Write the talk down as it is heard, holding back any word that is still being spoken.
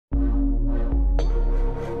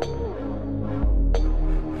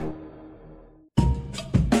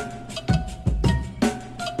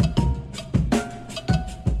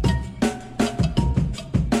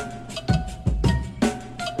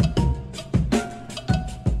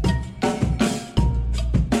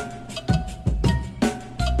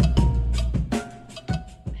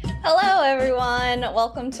everyone.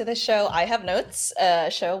 Welcome to the show I Have Notes, a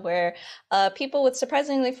show where people with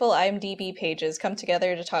surprisingly full IMDb pages come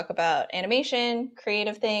together to talk about animation,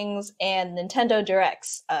 creative things, and Nintendo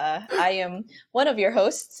Directs. I am one of your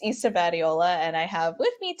hosts, Issa Badiola, and I have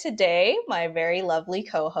with me today my very lovely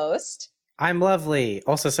co-host. I'm lovely.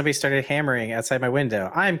 Also, somebody started hammering outside my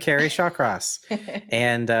window. I'm Carrie Shawcross.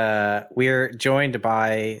 And we're joined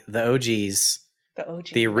by the OGs,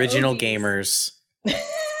 the original gamers.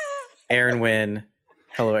 Aaron Wynn.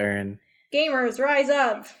 Hello, Aaron. Gamers, rise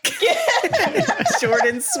up.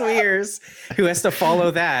 Jordan Swears, who has to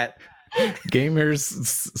follow that. Gamers,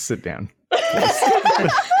 sit down.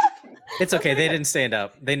 It's okay. They didn't stand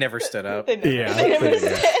up. They never stood up.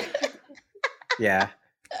 Yeah.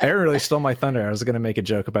 Aaron really stole my thunder. I was going to make a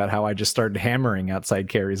joke about how I just started hammering outside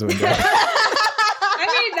Carrie's window. I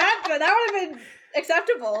mean, that would have been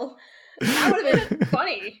acceptable. That would have been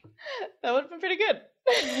funny. That would have been pretty good.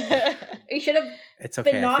 You should have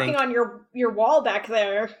been knocking on your wall back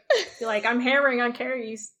there. Be like, I'm hammering on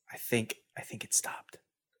Carrie's. I think it stopped.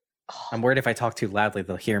 I'm worried if I talk too loudly,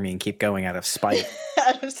 they'll hear me and keep going out of spite.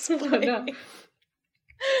 Out of spite. Oh, no.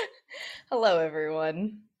 Hello,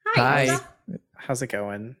 everyone. Hi. How's it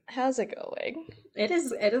going? How's it going? It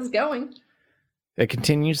is going. It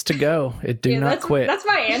continues to go. It do not quit. That's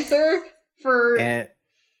my answer for And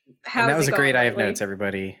how that was a great I Have lately. Notes,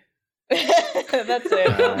 everybody. That's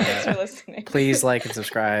it. Thanks for listening. Please like and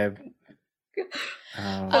subscribe.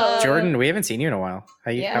 Jordan, we haven't seen you in a while.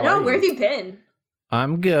 How Yeah. No, are where have you? you been?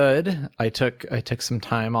 I'm good. I took some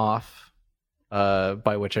time off.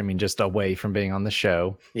 By which I mean just away from being on the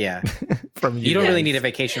show. Yeah. From You don't guys. really need a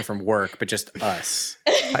vacation from work, but just us.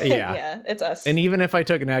 Yeah. Yeah, it's us. And even if I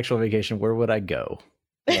took an actual vacation, where would I go?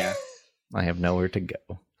 Yeah. I have nowhere to go.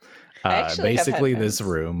 I actually have Basically headphones. this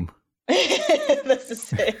room. That's the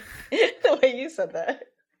same. The way you said that.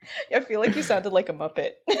 I feel like you sounded like a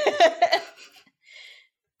Muppet.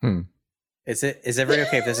 Is everybody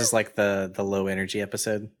okay if this is like the low energy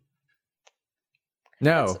episode?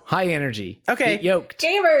 No, high energy. Okay. Get yoked.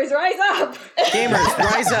 Gamers, rise up. Gamers,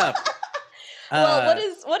 rise up. Well,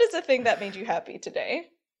 what is the thing that made you happy today?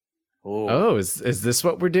 Oh, is this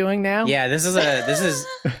what we're doing now? Yeah, this is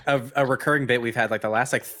a recurring bit we've had like the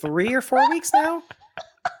last 3 or 4 weeks now.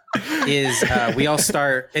 Is we all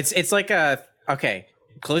start it's like okay,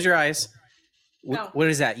 close your eyes. No. What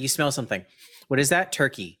is that? You smell something. What is that?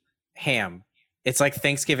 Turkey, ham. It's like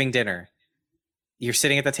Thanksgiving dinner. You're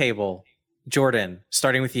sitting at the table. Jordan,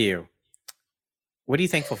 starting with you. What are you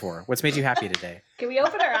thankful for? What's made you happy today? Can we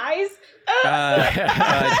open our eyes?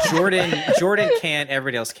 Jordan can.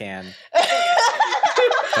 Everybody else can.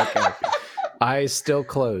 Okay. Eyes still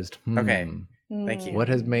closed. Okay. Thank you. What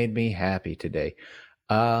has made me happy today?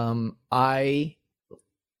 I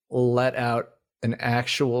let out an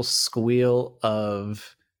actual squeal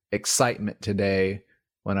of excitement today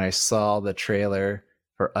when I saw the trailer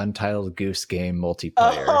for Untitled Goose Game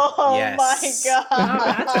multiplayer. Oh Yes. my god. Oh,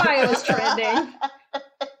 that's why it was trending.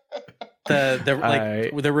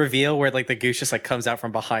 The reveal where the goose just comes out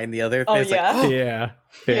from behind the other thing. Oh, It's yeah? Yeah.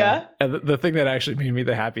 Yeah. And the thing that actually made me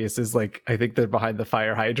the happiest is I think they're behind the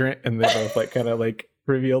fire hydrant and they both kind of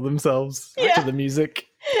reveal themselves Yeah. to the music.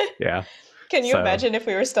 Yeah. Can you So- imagine if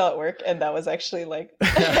we were still at work and that was actually when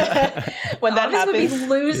that Office would be happens?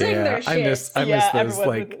 losing Yeah, their shit. I miss Yeah, those everyone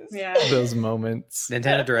would lose. Yeah. those moments.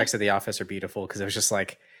 Nintendo Directs at the office are beautiful because it was just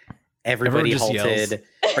everybody Everyone just halted.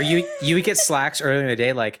 Or you would get slacks earlier in the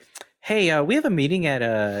day hey, we have a meeting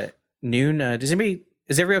at noon. Is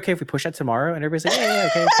everybody okay if we push that tomorrow? And everybody's like, yeah,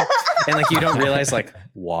 okay. And you don't realize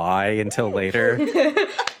why until later.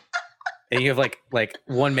 And you have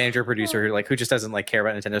one manager producer who just doesn't care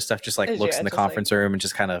about Nintendo stuff, just looks in the just conference room and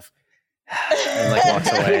just kind of and walks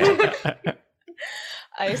away.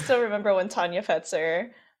 I still remember when Tanya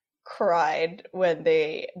Fetzer cried when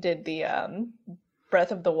they did the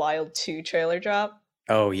Breath of the Wild 2 trailer drop.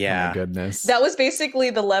 Oh Oh yeah. my goodness. That was basically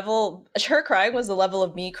the level, her crying was the level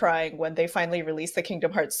of me crying when they finally released the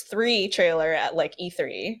Kingdom Hearts 3 trailer at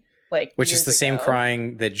E3. Which is years the same ago.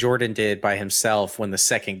 crying that Jordan did by himself when the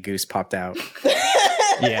second goose popped out.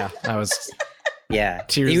 Yeah, I was. Yeah,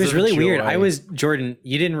 Tears it was of really joy. weird. Jordan,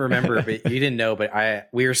 you didn't remember, but you didn't know, but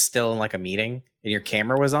we were still in a meeting and your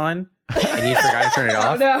camera was on and you forgot to turn it Oh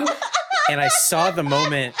off. no. And I saw the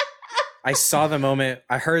moment. I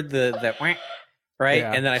heard the whack, right,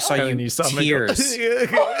 Yeah. and then I saw And you saw me go- tears,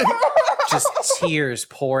 just tears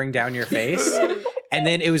pouring down your face. And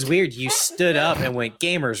then it was weird. You stood up and went,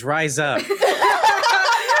 "Gamers, rise up!"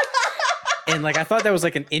 And I thought that was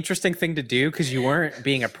an interesting thing to do because you weren't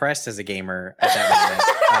being oppressed as a gamer at that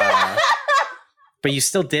moment, but you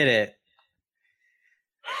still did it.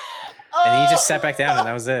 And then you just sat back down, and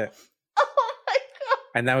that was it. Oh my god!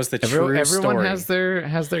 And that was the true Everyone story.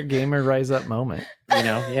 has their gamer rise up moment.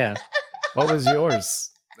 Yeah. What was yours,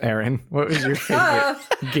 Aaron? What was your favorite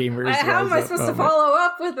gamers? How am I supposed to follow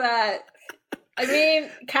up with that? I mean,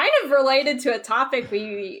 kind of related to a topic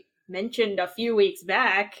we mentioned a few weeks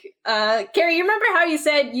back. Carrie, you remember how you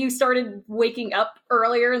said you started waking up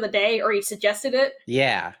earlier in the day, or you suggested it?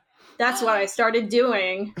 Yeah. That's what I started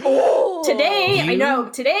doing. Oh. Today, I know,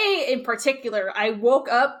 today in particular, I woke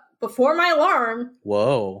up before my alarm.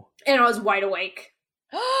 Whoa. And I was wide awake.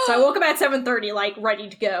 So I woke up at 7:30, like, ready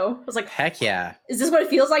to go. I was like, heck yeah. Is this what it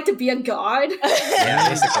feels like to be a god? Yeah,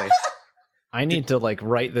 basically. I need to like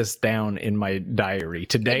write this down in my diary.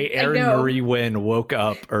 Today, Aaron Marie Wynn woke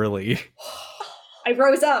up early. I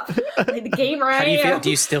rose up. The gamer I How do you feel? am. Do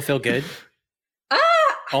you still feel good?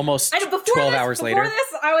 Almost 12 hours later. Before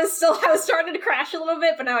this, I was starting to crash a little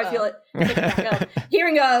bit, but now I feel it picking back up.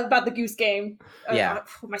 Hearing about the Goose Game, my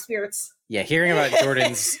spirits. Yeah, hearing about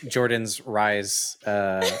Jordan's rise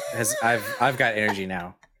I've got energy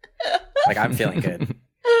now. Like, I'm feeling good.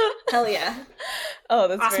 Hell yeah! Oh,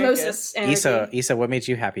 that's osmosis. Issa, what made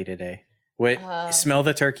you happy today? What? Smell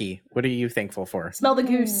the turkey. What are you thankful for? Smell the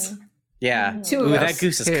goose. Yeah. Ooh, that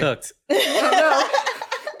goose is cooked. Oh, no.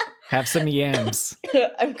 Have some yams.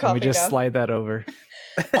 I'm coughing. Let me just now. slide that over.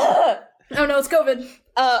 Oh no, it's COVID.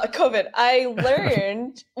 COVID. I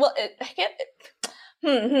learned. Well, I can't.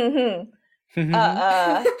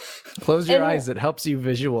 Close your eyes. It helps you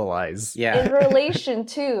visualize. Yeah. In relation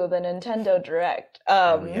to the Nintendo Direct,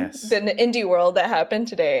 yes. the Indie World that happened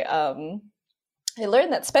today, I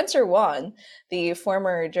learned that Spencer Wan, the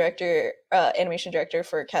former animation director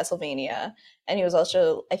for Castlevania, and he was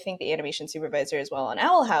also, I think, the animation supervisor as well on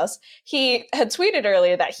Owl House, he had tweeted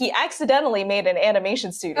earlier that he accidentally made an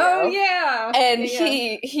animation studio. Oh yeah, and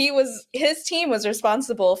his team was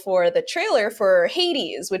responsible for the trailer for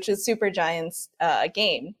Hades, which is Supergiant's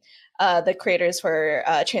game. The creators for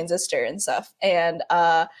Transistor and stuff, and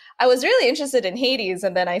I was really interested in Hades,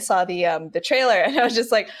 and then I saw the trailer, and I was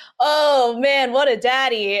just like, "Oh man, what a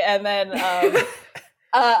daddy!" And then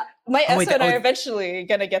my Esso and I are eventually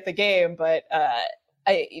gonna get the game, but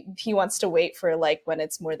he wants to wait for like when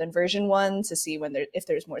it's more than version 1 to see if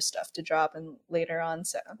there's more stuff to drop and later on.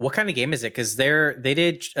 So, what kind of game is it? Because they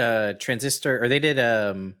did Transistor, or they did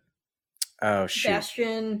oh shoot,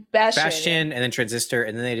 Bastion, and then Transistor,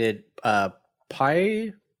 and then they did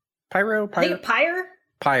Pyro. I think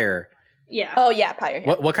Pyre. Yeah. Oh yeah, Pyre.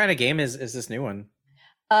 Yeah. What kind of game is this new one?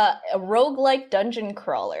 A roguelike dungeon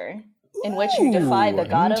crawler in which you defy the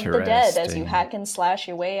god of the dead as you hack and slash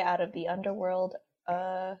your way out of the underworld.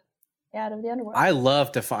 Out of the underworld. I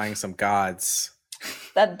love defying some gods.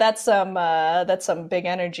 That's some big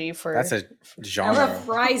energy for. That's a genre. I love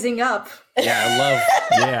rising up. Yeah, I love.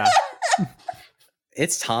 Yeah.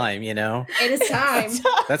 It's time, you know. It is time.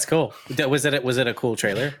 That's cool. Was it a cool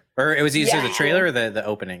trailer, or it was either the trailer or the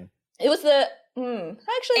opening? It was the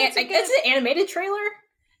actually it's an animated trailer.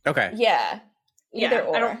 Okay. Yeah. Either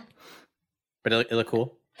or. But it looked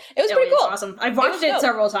cool. It was pretty cool. Awesome. I've watched it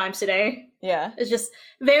several times today. Yeah. It's just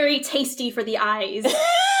very tasty for the eyes.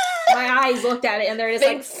 My eyes looked at it and they're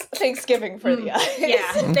just Thanksgiving for the eyes. Yeah,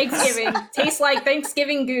 Thanksgiving. Tastes like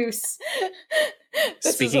Thanksgiving goose.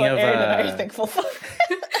 Speaking of Aaron and I are thankful for.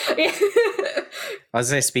 I was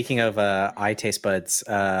gonna say, speaking of eye taste buds,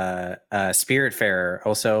 Spiritfarer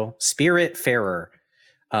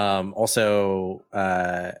also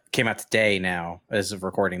came out today now as of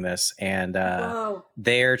recording this, and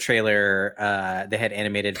their trailer they had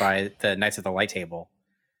animated by the Knights of the Light Table,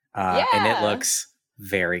 and it looks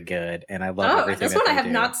very good, and I love everything. This one I have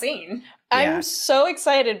not seen. I'm so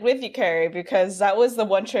excited with you, Carrie, because that was the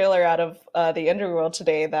one trailer out of the Underworld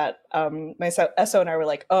today that my SO and I were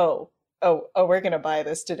like, oh, we're gonna buy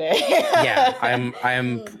this today. Yeah, I'm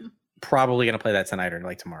probably gonna play that tonight or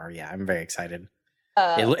like tomorrow. Yeah, I'm very excited.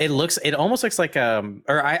 It almost looks like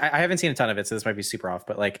or I haven't seen a ton of it, so this might be super off,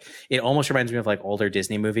 but like it almost reminds me of like older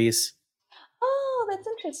Disney movies. Oh, that's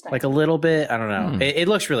interesting. Like a little bit. I don't know. It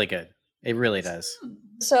looks really good. It really does.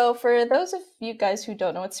 So for those of you guys who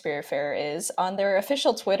don't know what Spiritfarer is, on their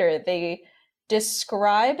official Twitter, they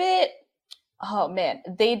describe it. Oh man,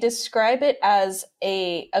 they describe it as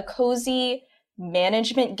a cozy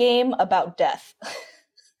management game about death.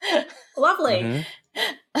 Lovely. Mm-hmm.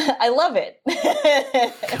 I love it.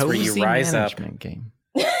 That's where you rise up game.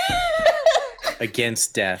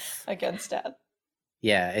 against death. Against death.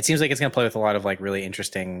 Yeah, it seems like it's gonna play with a lot of like really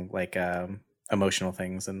interesting like emotional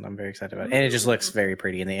things, and I'm very excited about it. And it just looks very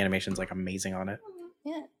pretty, and the animation's like amazing on it.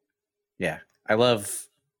 Yeah. I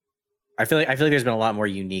feel like there's been a lot more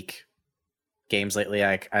unique games lately.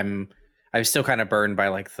 I'm I'm still kind of burned by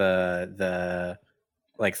like the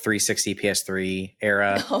like 360 PS3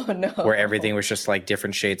 era Oh no. where everything was just like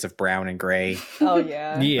different shades of brown and gray. Oh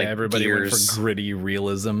yeah. Yeah, Like everybody went gears. for gritty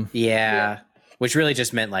realism. Yeah. Which really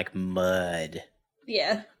just meant like mud.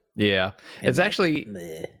 Yeah. Yeah. And, It's like, actually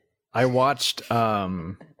bleh. I watched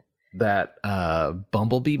that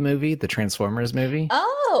Bumblebee movie, the Transformers movie.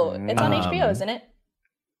 Oh, it's on HBO, Um, isn't it?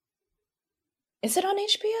 Is it on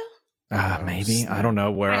HBO? Maybe. I don't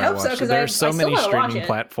know where I I, hope so, watched it. 'cause There I are so still many wanna watch streaming it.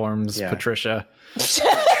 platforms, Yeah. Patricia.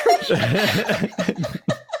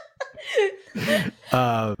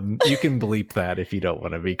 You can bleep that if you don't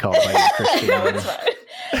want to be called by your Christian No, name. it's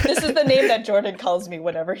fine. This is the name that Jordan calls me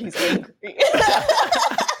whenever he's angry.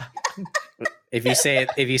 If you say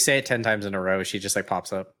it 10 times in a row, she just like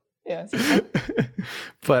pops up. Yes.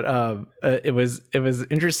 But it was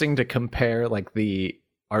interesting to compare like the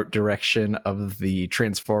art direction of the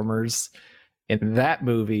Transformers in that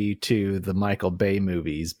movie to the Michael Bay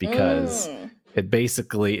movies, because it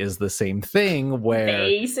basically is the same thing where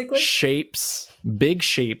Basically. big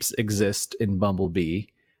shapes exist in Bumblebee,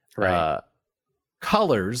 Right.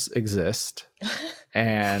 colors exist,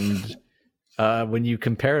 and when you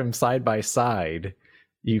compare them side by side,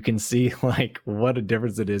 you can see like what a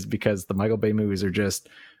difference it is, because the Michael Bay movies are just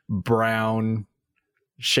brown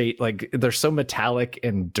shade, like they're so metallic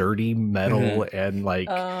and dirty metal and like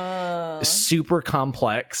super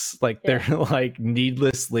complex, like they're like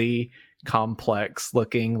needlessly complex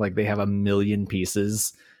looking, like they have a million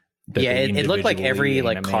pieces that Yeah, they it looked like every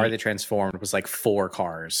individually like car animate. that transformed was like 4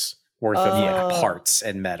 cars worth of like, parts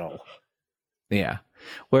and metal. Yeah.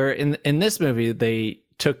 Where in this movie, they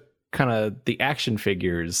took kind of the action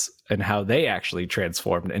figures and how they actually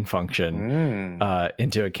transformed and function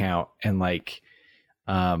into account. And like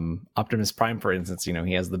Optimus Prime, for instance, you know,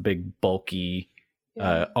 he has the big bulky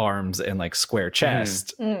arms and like square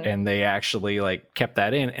chest, and they actually like kept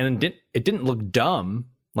that in, and it didn't look dumb.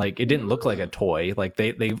 Like it didn't look like a toy. Like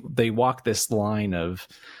they walked this line of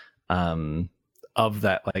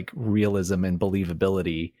that like realism and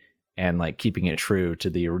believability, and like keeping it true to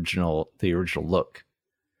the original look.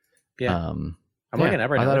 Yeah. I'm looking it up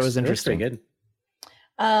right now. I thought it Looks- was interesting. looks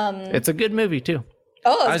pretty good. It's a good movie too.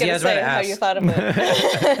 Oh, I was I going was to about say to how ask. you thought of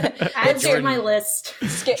it. Add to Jordan- my list.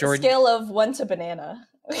 Jordan- Scale of 1 to banana.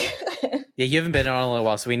 Yeah, you haven't been on in a little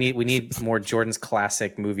while, so we need more Jordan's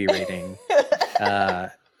classic movie rating.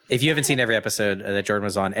 If you haven't seen every episode that Jordan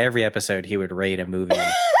was on, every episode he would rate a movie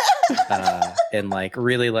and like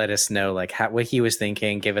really let us know like what he was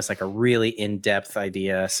thinking, give us like a really in-depth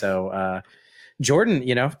idea. So Jordan,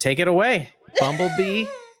 you know, take it away. Bumblebee.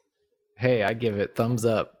 Hey, I give it thumbs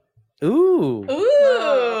up. Ooh.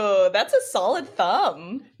 Ooh, that's a solid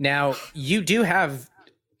thumb. Now you do have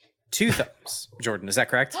 2 thumbs, Jordan. Is that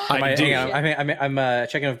correct? I do. Hang on, I'm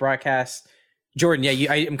checking with broadcast. Jordan,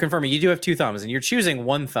 yeah, I'm confirming you do have 2 thumbs, and you're choosing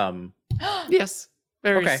 1 thumb. Yes.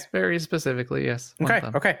 Okay. Very specifically, yes. One Okay,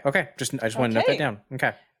 thumb. okay. I just want to note Okay. that down.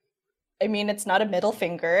 Okay. I mean, it's not a middle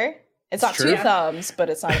finger. It's not True. 2 thumbs, but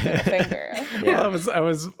it's not a middle finger. Yeah. Well, I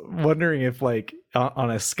was wondering if like on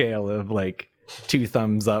a scale of like 2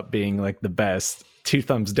 thumbs up being like the best, 2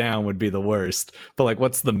 thumbs down would be the worst. But like,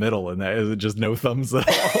 what's the middle in that? Is it just no thumbs at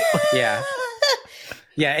all? Yeah.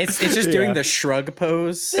 Yeah, it's just Yeah. doing the shrug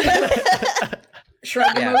pose.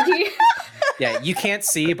 Shrug Yeah. emoji. Yeah, you can't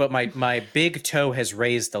see, but my big toe has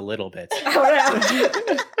raised a little bit. Oh,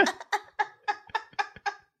 no.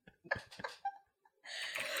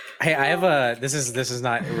 Hey, I have a this is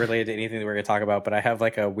not related to anything that we're gonna talk about, but I have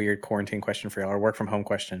like a weird quarantine question for y'all, or work from home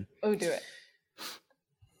question. Oh, do it.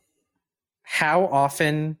 How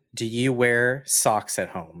often do you wear socks at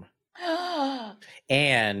home?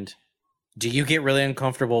 And do you get really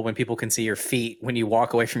uncomfortable when people can see your feet when you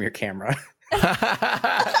walk away from your camera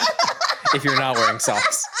if you're not wearing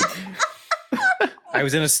socks? I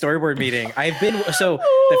was in a storyboard meeting.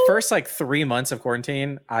 The first like 3 months of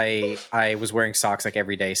quarantine, I was wearing socks like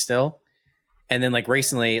every day still. And then like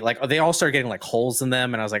recently, like they all started getting like holes in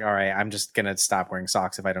them, and I was like, all right, I'm just gonna stop wearing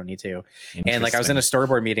socks if I don't need to. And like I was in a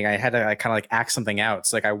storyboard meeting, I had to like, kind of like act something out.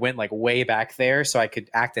 So like I went like way back there so I could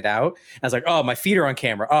act it out. I was like, oh, my feet are on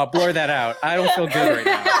camera. Oh, blur that out. I don't feel good right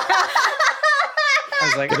now. I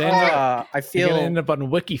was like, Could end I You're feel gonna end up on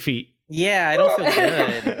Wiki Feet. yeah, I don't feel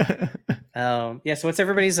good. Yeah. So what's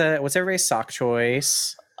everybody's sock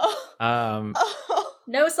choice? No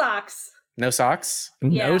socks. No socks.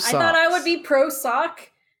 Yeah, No I socks. thought I would be pro sock,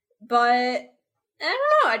 but I don't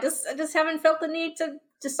know. I just haven't felt the need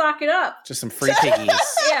to sock it up. Just some free piggies.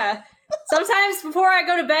 Yeah. Sometimes before I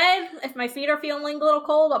go to bed, if my feet are feeling a little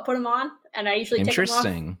cold, I'll put them on, and I usually take them off.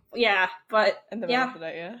 Interesting. Yeah, but In the middle yeah, of the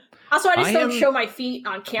night, yeah. Also, I just I don't am- show my feet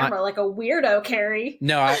on camera like a weirdo, Carrie.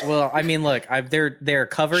 No, I mean, look, they're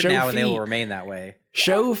covered Show now, and they will feet. remain that way.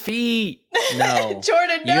 Show feet. No,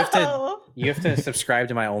 Jordan, You have to- no. you have to subscribe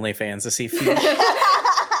to my OnlyFans to see feet.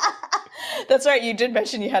 That's right. You did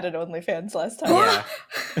mention you had an OnlyFans last time. Yeah,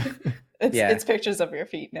 Yeah. It's pictures of your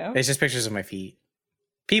feet now. it's just pictures of my feet.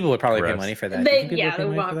 People would probably pay Gross. money for that. Do you think people Yeah, would they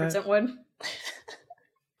pay money for that? 100% would.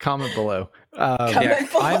 Comment below.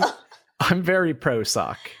 Comment below. I'm very pro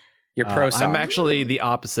sock. You're pro sock. I'm actually the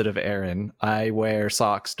opposite of Aaron. I wear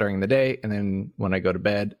socks during the day, and then when I go to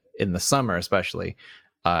bed in the summer, especially,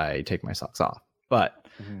 I take my socks off. But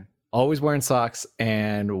Mhm. always wearing socks,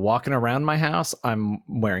 and walking around my house, I'm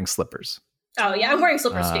wearing slippers. Oh, yeah, I'm wearing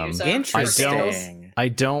slippers too. So Interesting. I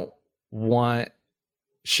don't want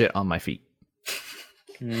shit on my feet.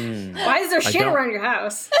 Hmm. Why is there I shit don't- around your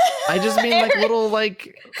house? I just mean like little,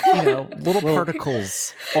 like, little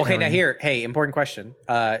particles. Okay, now here, hey, important question.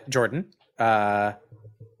 Jordan,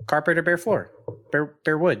 carpet or bare floor?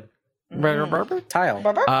 Bare wood? Tile?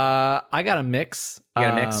 I got a mix. You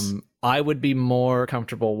got a mix? I would be more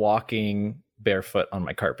comfortable walking barefoot on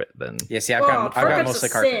my carpet than. Yeah, see, I've Oh, got carpet's mostly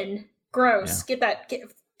a carpet. sin. Gross. Get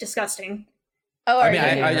disgusting. Oh, I are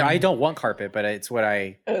mean, you? I don't want carpet, but it's what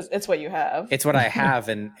I It's what you have. I have,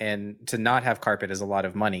 and to not have carpet is a lot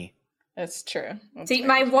of money. It's true. That's See, fair.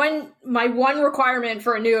 my one requirement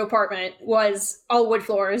for a new apartment was all wood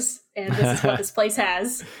floors, and this is what this place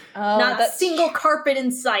has. Oh, Not a that's single carpet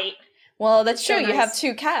in sight. Well, that's So true. You nice. have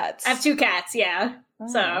 2 cats. I have 2 cats, yeah. Oh,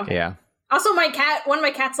 So okay. Yeah. also one of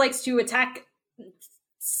my cats likes to attack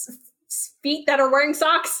feet that are wearing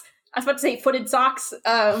socks. I was about to say footed socks.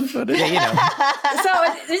 Yeah, you know. So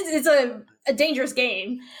it's a dangerous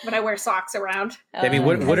game when I wear socks around. I mean,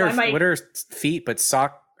 what I are might- what are feet but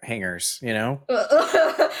sock hangers? You know?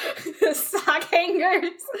 Sock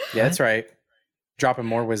hangers. Yeah, that's right. Dropping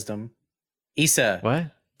more wisdom. Issa, What?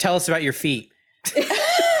 tell us about your feet.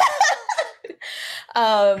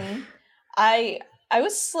 I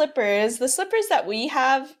was slippers. The slippers that we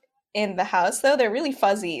have in the house, though, they're really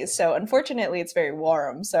fuzzy. So unfortunately, it's very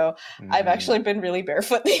warm. So I've Mm, actually been really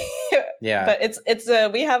barefoot. yeah. But it's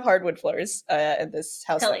we have hardwood floors in this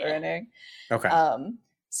house Hell that we're yeah. in. Okay.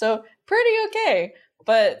 So pretty okay.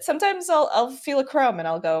 But sometimes I'll feel a crumb and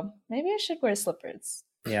I'll go, maybe I should wear slippers.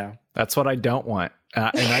 Yeah. That's what I don't want. And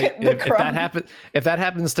I, The if crumb. that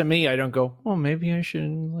happens to me, I don't go, oh, maybe I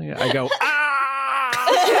should. I go, ah!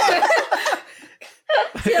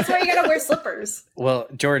 See, that's why you gotta wear slippers. Well,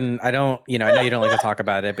 Jordan, I know you don't like to talk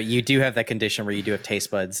about it, but you do have that condition where you do have taste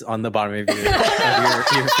buds on the bottom of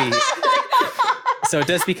your feet. So it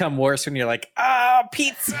does become worse when you're like,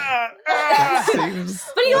 pizza. That seems-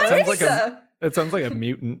 But you that like sounds like pizza. It sounds like a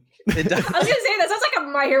mutant. It does. I was gonna say that sounds like a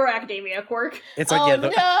My Hero Academia quirk. It's like Oh, yeah,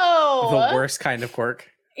 no! the worst kind of quirk.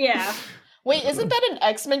 Yeah, Wait, isn't that an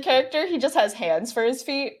X-Men character? He just has hands for his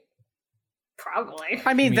feet. probably.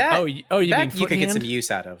 I mean that. you that mean you foot could get hand? some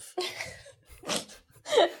use out of.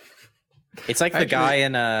 It's like the Actually- guy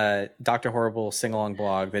in Dr. Horrible sing along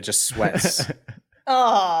blog that just sweats.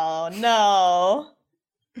 Oh no!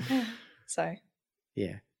 Sorry.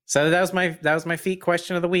 Yeah. So that was my feet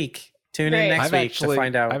question of the week. Tune Great. in next week to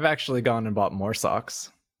find out. I've actually gone and bought more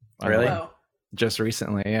socks. Really? Whoa. Just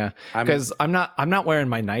recently, yeah. I'm- Because I'm not wearing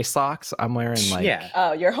my nice socks. I'm wearing like yeah.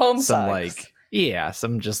 Oh, your home some socks.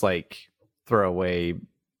 some just like throwaway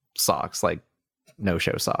socks, like no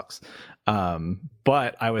show socks.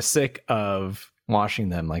 But I was sick of washing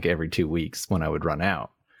them like every 2 weeks when I would run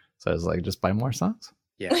out. So I was like, just buy more socks.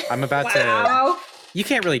 Yeah. I'm about to. Wow. You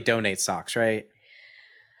can't really donate socks, right?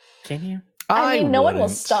 Can you? I mean, no one will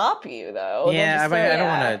wouldn't. stop you though. They'll Yeah. I just mean, say, I don't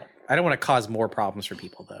want to. I don't want to cause more problems for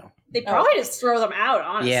people, though. They probably just throw them out,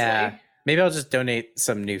 honestly. Yeah. Maybe I'll just donate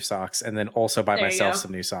some new socks and then also buy There you myself go.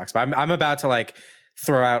 some new socks. But I'm about to like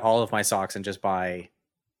throw out all of my socks and just buy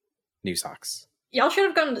new socks. Y'all should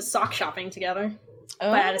have gone to sock shopping together,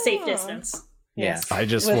 Oh. but at a safe distance. Yes. I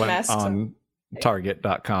just With went masks on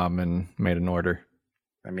Target.com and made an order.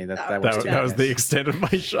 I mean that That works That, too. that was I the guess. extent of my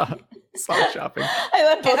sock shopping. I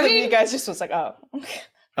love both I of mean- you guys just was like, oh.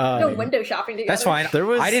 No window shopping together. That's fine. There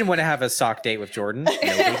was- I didn't want to have a sock date with Jordan. No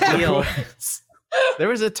big There deal. was, there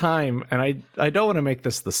was a time, and I don't want to make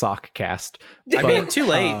this the sock cast. I mean, too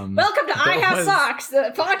late. Welcome to I there Have was- Socks,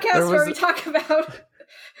 the podcast there where was- we talk about.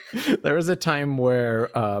 There was a time where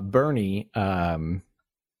Bernie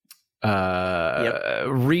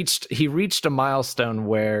reached a milestone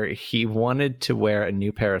where he wanted to wear a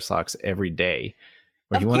new pair of socks every day.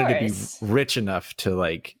 Where he Of wanted course. to be rich enough to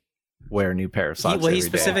like wear a new pair of He, socks. well, he every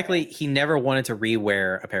day. specifically he never wanted to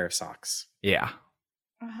rewear a pair of socks. Yeah.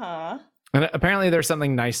 Uh-huh. And apparently there's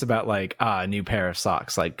something nice about like a new pair of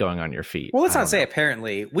socks like going on your feet. Well, let's I not don't say know.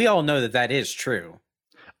 apparently. We all know that that is true.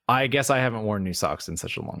 I guess I haven't worn new socks in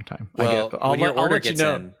such a long time. Well, when your order let you gets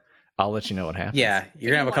know. in, I'll let you know what happens. yeah,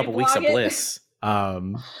 you're gonna have a couple Wanna weeks of blog it? bliss.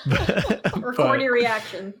 Record But your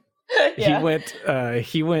reaction. Yeah.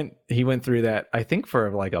 he went through that I think for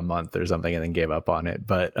like a month or something and then gave up on it.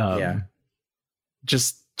 But Yeah.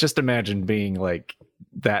 just imagine being like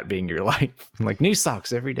that being your life. Like new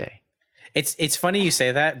socks every day. It's funny you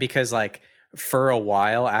say that because like for a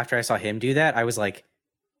while after I saw him do that, I was like,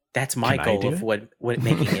 that's my Can I goal do of it? what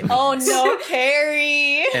making it. Oh means. no,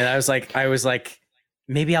 Carrie. And I was like,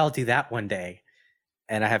 maybe I'll do that one day,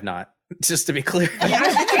 and I have not. Just to be clear, I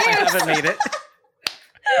haven't made it.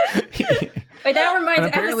 Wait, that reminds And me.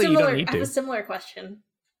 apparently you don't need I have to. a similar question.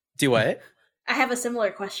 Do what? I have a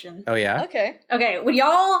similar question. Oh yeah. Okay. Okay, when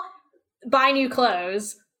y'all buy new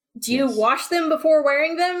clothes, do you Yes. wash them before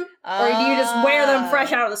wearing them, or do you just wear them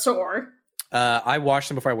fresh out of the store? I wash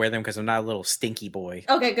them before I wear them because I'm not a little stinky boy.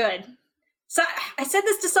 Okay, good. So I said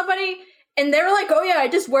this to somebody, and they were like, "Oh yeah, I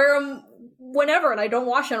just wear them whenever, and I don't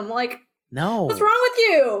wash them." I'm like, No. "What's wrong with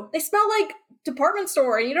you? They smell like department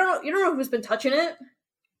store, and you don't know who's been touching it."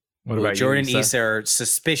 What Ooh, about Jordan you, and Issa are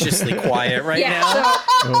suspiciously quiet right yeah. now.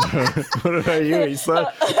 So, what about you,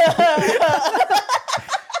 Issa?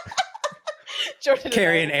 Jordan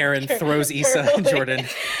Carrie and Aaron throws Issa and Jordan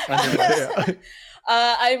under the bus.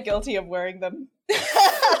 I'm guilty of wearing them.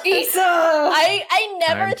 Issa, I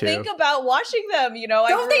never I'm too. think about washing them. You know,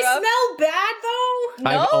 don't I they grew up. smell bad though? No,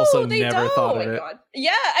 I've also they never don't. thought Oh of my it. god.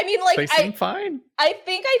 Yeah, I mean, like They seem fine. I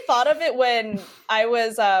think I thought of it when I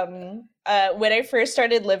was when I first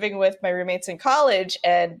started living with my roommates in college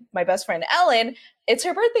and my best friend Ellen. It's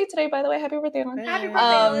her birthday today, by the way. Happy birthday, Ellen. Happy birthday,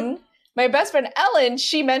 Ellen. My best friend Ellen,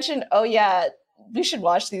 she mentioned, "Oh yeah, we should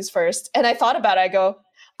wash these first." And I thought about it. I go,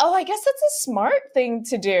 "Oh, I guess that's a smart thing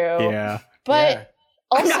to do." Yeah. But Yeah.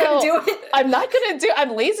 I'm also, not gonna do it. I'm not gonna do.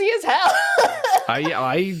 I'm lazy as hell.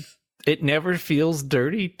 I it never feels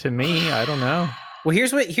dirty to me. I don't know. Well,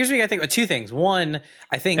 here's what you gotta think about two things. One,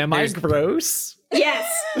 I think Am I there's gross?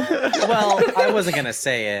 Yes, well, I wasn't gonna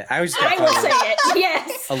say it. I was just I gonna will call say you it.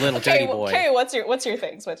 Yes. a little dirty boy. Okay, what's your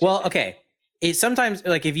things? What's your Well, things? okay. It sometimes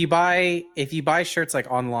like if you buy shirts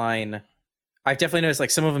like online, I've definitely noticed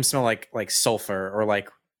like some of them smell like sulfur or like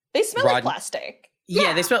They smell like Rod- plastic.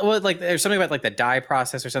 yeah, they smell like there's something about like the dye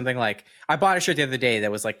process or something. Like I bought a shirt the other day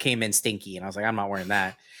that was like came in stinky, and I was like, I'm not wearing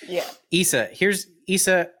that. Yeah. Here's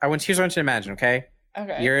what I want you to imagine. Okay,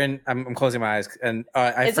 Okay. you're in. I'm closing my eyes, and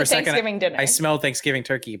It's for a a second Thanksgiving dinner. I smelled Thanksgiving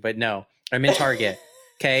turkey, but no, I'm in Target.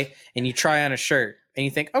 Okay, and you try on a shirt, and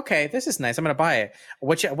you think, okay, this is nice. I'm gonna buy it.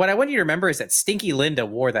 What I want you to remember is that Stinky Linda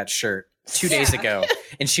wore that shirt 2 days Yeah. ago,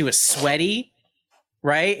 and she was sweaty,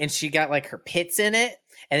 right? And she got like her pits in it,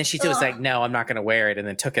 and then she was Ugh. like, no, I'm not gonna wear it, and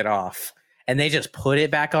then took it off, and they just put it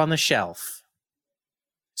back on the shelf.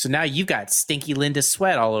 So now you got Stinky Linda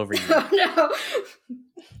sweat all over you. Oh no.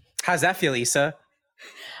 How's that feel, Issa?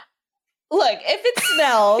 Look, if it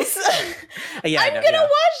smells, Yeah, I I'm know, gonna yeah.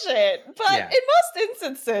 wash it. But Yeah. in most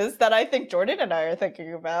instances that I think Jordan and I are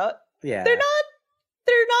thinking about, Yeah. they're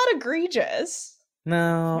not egregious.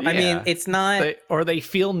 No, I mean Yeah. it's not. Or they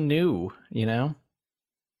feel new, you know?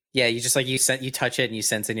 Yeah, you just like you touch it and you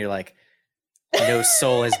sense it and you're like, no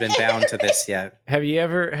soul has been bound to this yet. Have you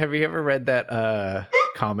ever read that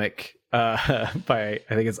comic by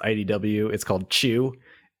I think it's IDW? It's called Chew,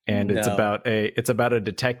 and it's No. about a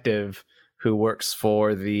detective who works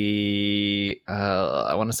for the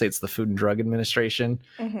I want to say it's the Food and Drug Administration,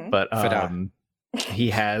 Mhm. but Fada. he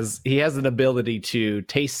has an ability to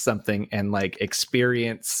taste something and like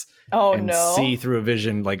experience Oh and no. see through a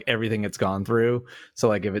vision like everything it's gone through. So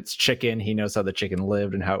like if it's chicken, he knows how the chicken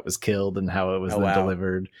lived and how it was killed and how it was Oh, then wow.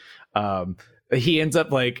 delivered. He ends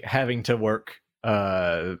up like having to work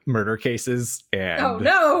murder cases and Oh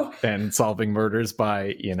no. and solving murders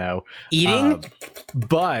by Eating?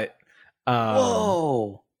 but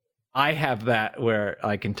Whoa. I have that where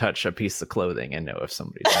I can touch a piece of clothing and know if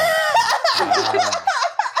somebody's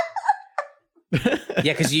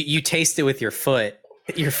Yeah, because you taste it with your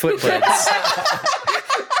footprints.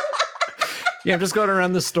 yeah, I'm just going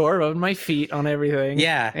around the store rubbing my feet on everything.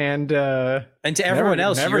 Yeah. And And to everyone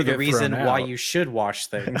else, never you're the get reason thrown why out. you should wash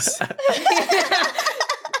things.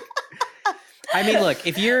 I mean, look,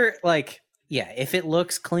 if you're like, yeah, if it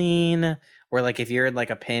looks clean or like if you're in like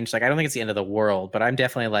a pinch, like I don't think it's the end of the world, but I'm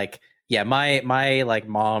definitely like, yeah, my like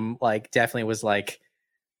mom like definitely was like,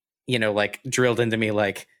 like drilled into me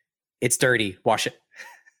like, it's dirty, wash it.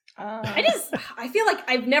 I feel like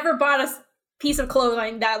I've never bought a piece of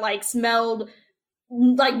clothing that like smelled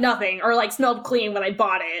like nothing or like smelled clean when I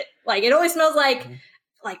bought it. Like it always smells like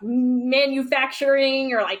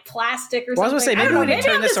manufacturing or like plastic or Well, I something. was gonna say, I don't maybe know, we need to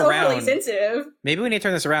turn I'm this just overly around. sensitive. Maybe we need to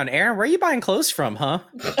turn this around. Aaron, where are you buying clothes from, huh?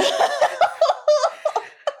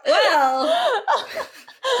 Well,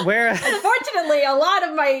 Where? unfortunately, a lot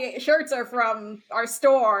of my shirts are from our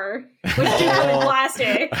store, which do come in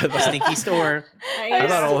plastic. The sneaky store. I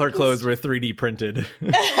thought all her clothes were 3D printed.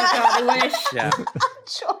 Oh, God, I wish. Yeah.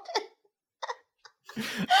 Jordan.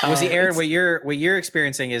 Well, see, Aaron, what you're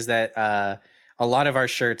experiencing is that a lot of our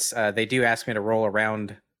shirts, they do ask me to roll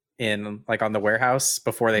around in like on the warehouse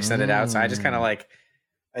before they send it out. So I just kind of like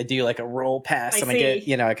I do like a roll pass I and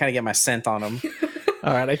see. I kind of get my scent on them.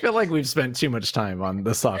 All right, I feel like we've spent too much time on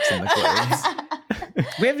the socks and the clothes.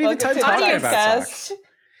 We haven't even Welcome time to to talk Audience about Cast. socks.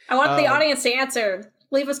 I want the Um, audience to answer.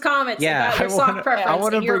 Leave us comments Yeah, about your I sock wanna- preference. I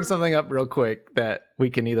want to and your- bring something up real quick that we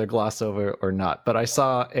can either gloss over or not. But I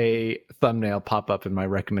saw a thumbnail pop up in my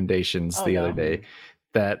recommendations Oh, the no. other day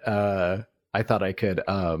that I thought I could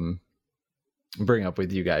bring up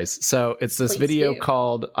with you guys. So it's this Please video do.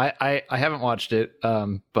 called I haven't watched it,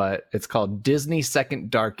 but it's called Disney Second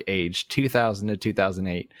Dark Age 2000 to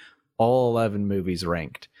 2008. All 11 movies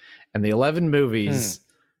ranked, and the 11 movies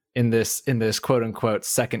in this quote unquote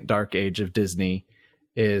second dark age of Disney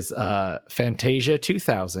is Fantasia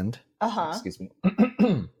 2000. Excuse me.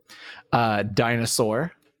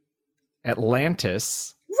 Dinosaur,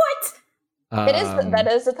 Atlantis. What? It is um, that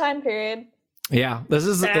is the time period Yeah, this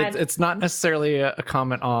is Sad. it's not necessarily a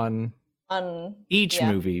comment on on each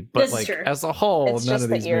Yeah. movie, but This is like true. as a whole, it's none just of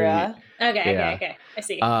the these era. Okay, Yeah. okay. I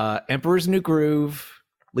see. movies. Emperor's New Groove,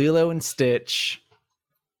 Lilo and Stitch.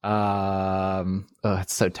 Oh,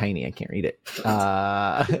 it's so tiny I can't read it.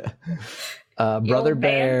 Brother old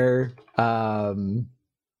Bear, Home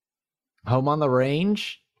on the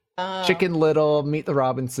Range, Oh. Chicken Little, Meet the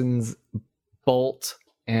Robinsons, Bolt,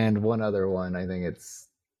 and one other one. I think it's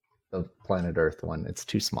the Planet Earth one. It's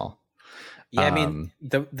too small. Yeah, I mean,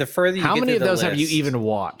 the further you How get many through of the those have you list- even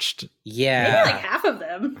watched? Yeah, Maybe like half of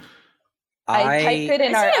them. I typed it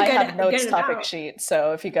in I our see a I good- have notes good topic amount. sheet,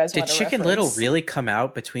 so if you guys did want to Chicken reference. Little really come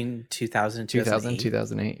out between 2000 and 2000, 2008?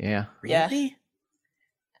 2008, yeah. Yeah. Really?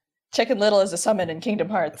 Chicken Little is a summon in Kingdom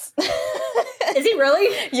Hearts. Is he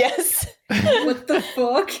really? Yes. What the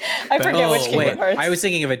fuck? I forget which Oh, Kingdom wait, Hearts. I was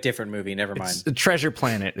thinking of a different movie. Never mind. It's Treasure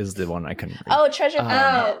Planet is the one I couldn't read. Oh, Treasure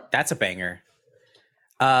Planet. Oh. That's a banger.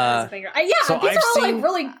 That's a finger. Yeah, so these I've are all seen- like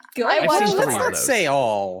really good. I I've watched seen Let's three of not those. say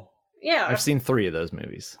all. Yeah. I've seen 3 of those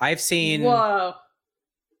movies. I've seen Whoa.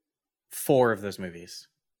 4 of those movies.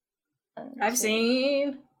 I've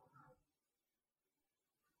seen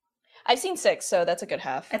 6, so that's a good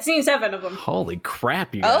half. I've seen 7 of them. Holy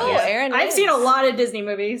crap, you guys. Oh, Aaron I've seen a wins. lot of Disney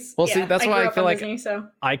movies. Well, see, that's why grew I up feel on like- Disney, so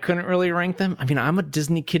I couldn't really rank them. I mean, I'm a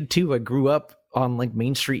Disney kid too. I grew up on like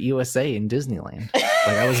Main Street USA in Disneyland. Like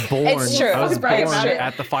I was born It's true. I was It's born true.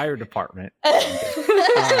 at the fire department.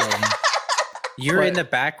 You're in But- the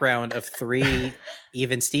background of 3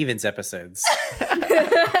 Even Stevens episodes.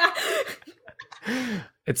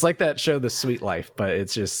 It's like that show The Sweet Life, but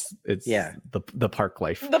it's Yeah. the park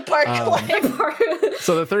life. The park life.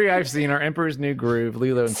 So the 3 I've seen are Emperor's New Groove,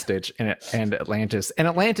 Lilo and Stitch, and Atlantis. And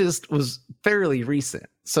Atlantis was fairly recent.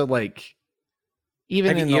 So like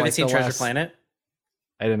even in You haven't like, seen the Treasure last- Planet?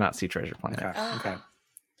 I did not see Treasure Planet. Okay.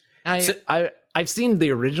 Ah. So- I've seen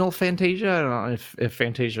the original Fantasia. I don't know if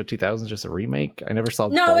Fantasia 2000 is just a remake. I never saw.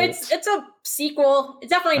 No, Bolt. it's a sequel. It's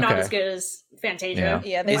definitely not Okay. as good as Fantasia. Yeah.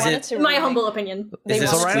 Yeah, they Is wanted it- to. In my remake- humble opinion. They Is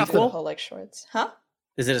this wanted a to do sequel? the whole like shorts, huh?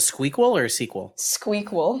 Is it a squeakquel or a sequel?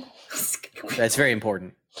 Squeakquel. That's very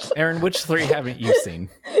important. Aaron, which 3 haven't you seen?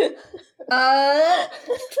 uh,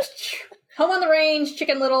 Home on the Range,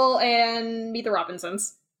 Chicken Little, and Meet the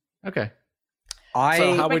Robinsons. Okay. I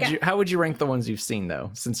So how my would God. you rank the ones you've seen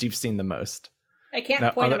though, since you've seen the most? I can't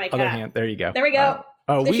No, point other, at my other cat. hand. There you go. There we go.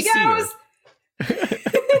 Oh, There we she see her. goes.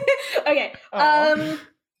 Okay. Aw.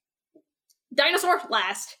 Dinosaur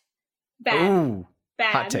last. Bad. Ooh,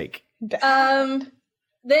 Bad. hot take. Then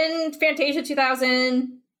Fantasia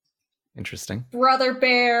 2000, Interesting. Brother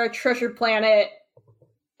Bear, Treasure Planet,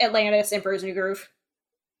 Atlantis, Emperor's New Groove.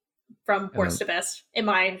 From worst to best, in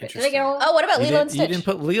my opinion. Interesting. Oh, what about You Lilo and didn't, you Stitch? didn't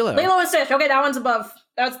put Lilo. Lilo and Stitch. Okay, that one's above.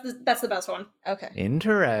 That's the best one. Okay.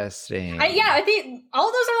 Interesting. I think all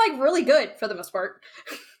of those are like really good for the most part.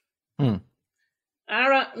 Hmm. I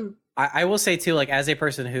don't know. I will say too, like as a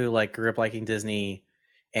person who like grew up liking Disney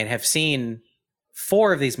and have seen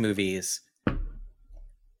 4 of these movies,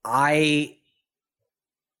 I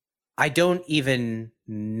don't even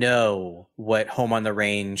know what Home on the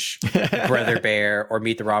Range, Brother Bear, or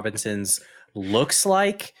Meet the Robinsons looks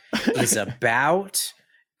like, is about,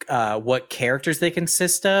 what characters they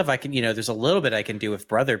consist of. I can, there's a little bit I can do with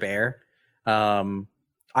Brother Bear. I'm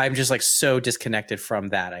just like so disconnected from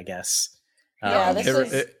that, I guess. Yeah, I think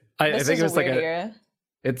it was like era.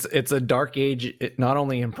 it's a dark age, not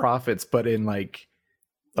only in profits but in like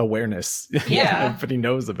awareness. Yeah. Everybody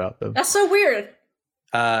knows about them. That's so weird.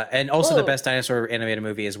 And also the Ooh. best dinosaur animated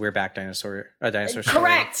movie is We're Back Dinosaur. A Dinosaur Story.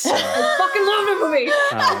 Correct. So, I fucking love the movie.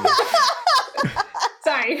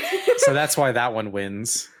 Sorry. so that's why that one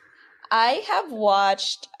wins. I have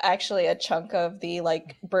watched actually a chunk of the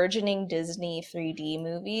like burgeoning Disney 3D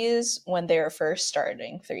movies when they were first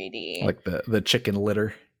starting 3D. Like the chicken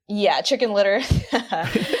litter. Yeah, Chicken Litter.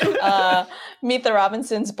 Meet the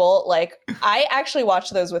Robinsons, Bolt. Like, I actually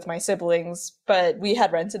watched those with my siblings, but we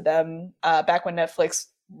had rented them back when Netflix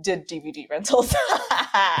did DVD rentals.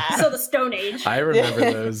 So the Stone Age. I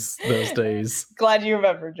remember those days. Glad you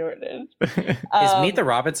remember, Jordan. Is Meet the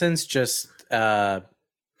Robinsons just what's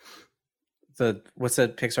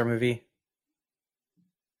that Pixar movie?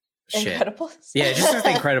 Shit. Incredibles? Yeah, just the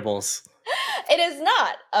Incredibles. It is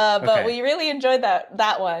not, but Okay. we really enjoyed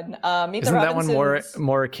that one. Meet Isn't the that one Robinsons.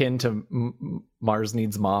 more akin to Mars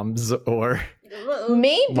Needs Moms or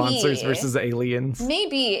Maybe Monsters versus Aliens?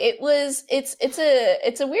 Maybe it's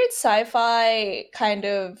a weird sci-fi kind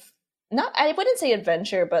of, not, I wouldn't say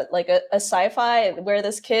adventure, but like a sci-fi where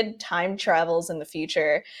this kid time travels in the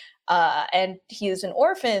future, and he's an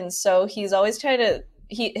orphan, so he's always trying to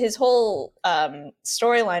his whole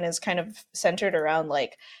storyline is kind of centered around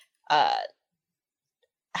like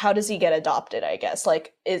how does he get adopted, I guess.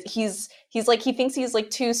 Like he's like, he thinks he's like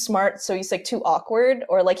too smart, so he's like too awkward,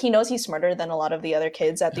 or like he knows he's smarter than a lot of the other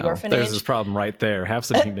kids at the orphanage. There's this problem right there. Have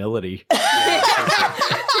some humility.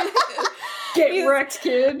 Get wrecked,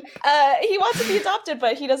 kid. He wants to be adopted,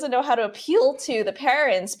 but he doesn't know how to appeal to the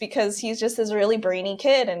parents because he's just this really brainy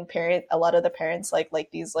kid, and a lot of the parents like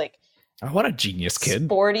these like What a genius kid.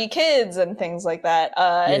 sporty kids and things like that.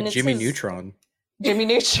 And it's Jimmy his- Neutron. Jimmy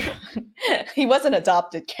Neutron. He wasn't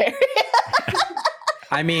adopted, Carrie.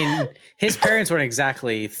 I mean, his parents weren't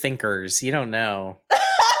exactly thinkers. You don't know.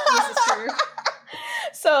 This is true.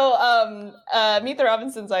 So, Meet the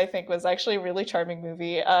Robinsons, I think, was actually a really charming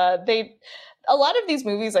movie. A lot of these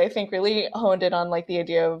movies, I think, really honed in on like the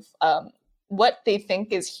idea of what they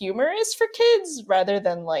think is humorous for kids, rather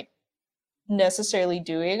than like necessarily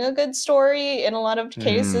doing a good story in a lot of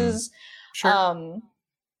cases. Sure.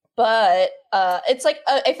 But it's like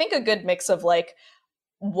I think a good mix of like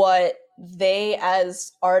what they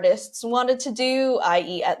as artists wanted to do,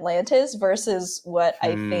 i.e. Atlantis, versus what I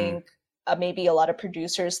think maybe a lot of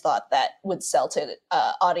producers thought that would sell to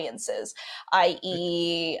audiences,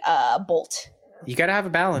 i.e. Bolt. You got to have a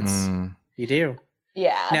balance. You do.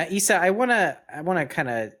 Yeah. Now, Issa, I wanna kind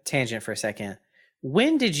of tangent for a second.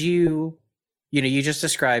 When did you just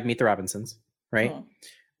described Meet the Robinsons, right? Mhm.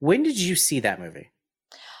 When did you see that movie?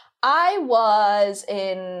 I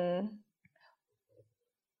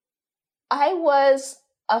was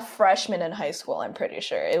a freshman in high school, I'm pretty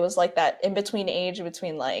sure. It was like that in between age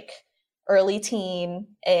between like early teen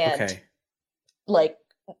and Okay. like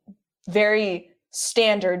very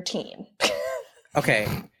standard teen. Okay.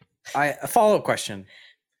 A follow-up question.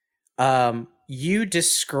 You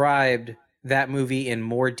described that movie in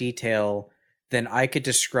more detail than I could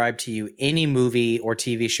describe to you any movie or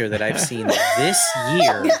TV show that I've seen this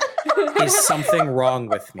year. Is something wrong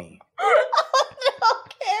with me? Oh no,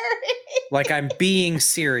 Carrie. Like, I'm being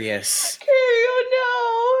serious. Carrie,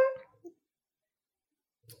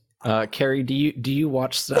 oh Carrie, do you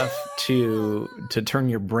watch stuff to turn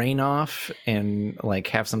your brain off and like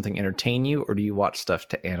have something entertain you, or do you watch stuff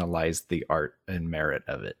to analyze the art and merit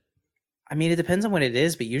of it? I mean, it depends on what it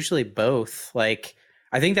is, but usually both. Like,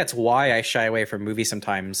 I think that's why I shy away from movies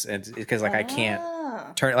sometimes, because like I can't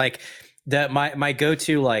Ah. turn like my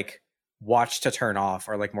go-to like watch to turn off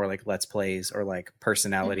are like more like let's plays or like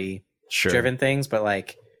personality driven things, but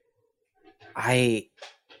like I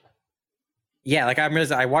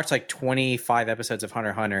watched like 25 episodes of Hunter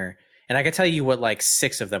x Hunter, and I could tell you what like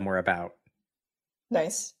 6 of them were about.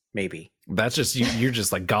 Nice. Maybe. That's just you're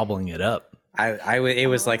just like gobbling it up. It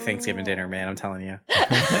was like Thanksgiving dinner, man. I'm telling you.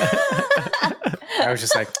 I was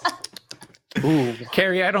just like, ooh.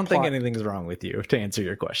 Carrie, I don't think Plot. anything's wrong with you, to answer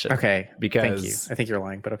your question. Okay, Because thank you. I think you're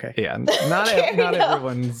lying, but okay. Yeah, not Carrie, no.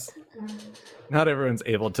 not everyone's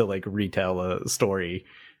able to like retell a story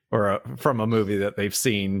or from a movie that they've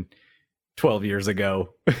seen 12 years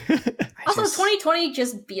ago. Also, 2020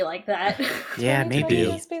 just be like that. Yeah, 2020 maybe.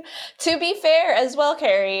 has been- To be fair as well,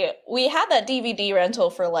 Carrie, we had that DVD rental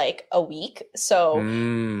for like a week, so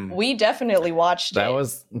Mm. we definitely watched That it.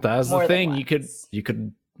 was More the than thing. once. You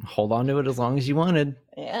could hold on to it as long as you wanted.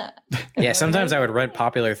 Yeah. Yeah, sometimes I would rent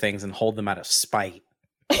popular things and hold them out of spite.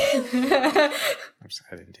 It's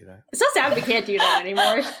I didn't do that. so sad we can't do that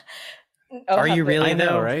anymore. Oh, Are you have really? I know,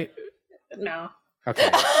 though? right? No. Okay.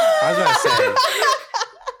 I was about to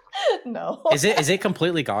they? No. say, is it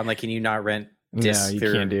completely gone? Like, can you not rent No, discs you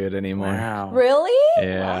through- can't do it anymore. Wow. Really?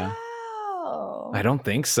 Yeah. Wow. I don't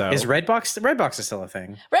think so. Is Redbox is still a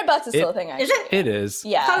thing? Redbox is still a thing, Is actually. it? It is.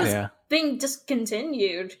 Yeah. How is Yeah. being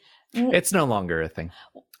discontinued? It's no longer a thing.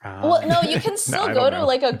 Well, no, you can still I go don't to know.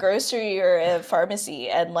 like a grocery or a pharmacy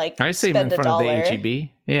and like I see them spend in front of the $1. HEB.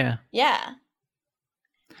 Yeah. Yeah.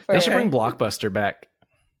 They should For- bring Blockbuster back.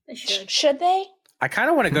 They should. Should they? I kind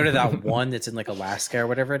of want to go to that one that's in like Alaska or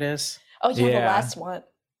whatever it is. Oh yeah, the Yeah. last one.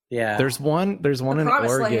 Yeah. There's one in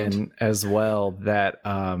Promised Oregon Land. as well that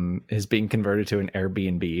is being converted to an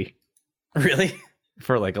Airbnb Really?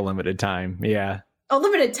 for like a limited time. Yeah. A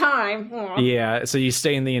limited time. Aw. Yeah. So you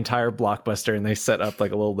stay in the entire Blockbuster and they set up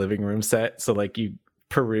like a little living room set. So like you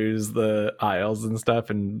peruse the aisles and stuff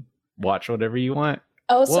and watch whatever you want.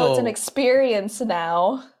 Oh, so it's an Whoa. experience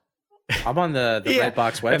now. I'm on the Yeah.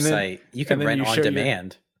 Redbox And then- website. You can and then rent you on show your-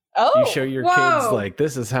 demand. Oh, You show your kids Whoa. like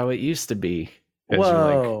this is how it used to be. As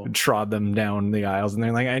Whoa. you like trod them down the aisles and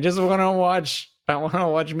they're like, I want to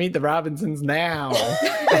watch Meet the Robinsons now.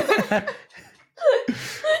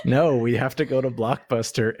 No, we have to go to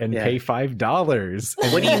Blockbuster and Yeah. pay $5.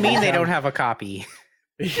 What do you mean they don't have a copy?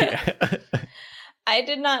 Yeah. I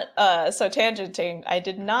did not. So tangenting. I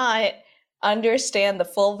did not understand the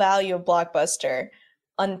full value of Blockbuster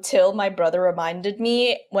until my brother reminded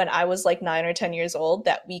me when I was like 9 or 10 years old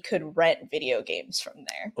that we could rent video games from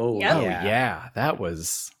there. Oh, Yeah. Oh yeah. yeah, that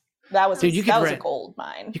was. That was Dude, you could that was a rent- gold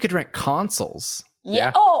mine. You could rent consoles. Yeah.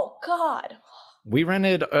 Yeah. Oh God. We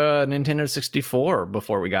rented a Nintendo 64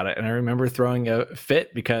 before we got it, and I remember throwing a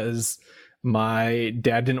fit because my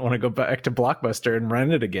dad didn't want to go back to Blockbuster and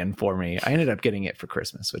rent it again for me. I ended up getting it for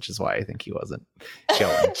Christmas, which is why I think he wasn't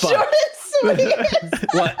going. Short and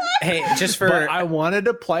sweet. What? Hey, just for But I wanted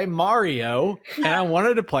to play Mario, and I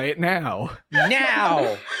wanted to play it now.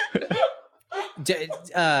 now.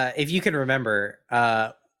 If you can remember,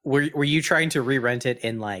 were you trying to re-rent it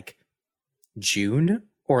in like June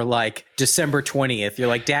or like December 20th? You're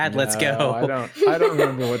like, Dad, let's No, go. I don't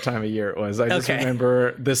remember what time of year it was. I just Okay.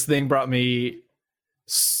 remember this thing brought me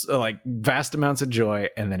like vast amounts of joy,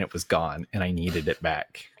 and then it was gone, and I needed it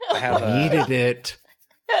back. I have I needed it.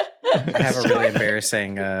 I have a really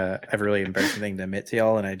embarrassing thing to admit to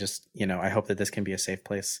y'all, and I just, I hope that this can be a safe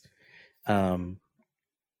place.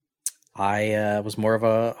 I was more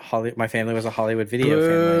of my family was a Hollywood video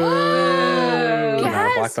family. Whoa. Not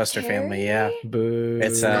a Blockbuster family, yeah. Boo.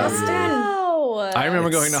 It's, Wow. I remember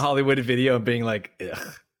It's- going to Hollywood Video and being like,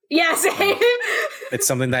 ugh. Yeah, same. It's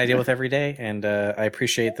something that I deal with every day, and I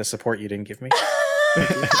appreciate the support you didn't give me.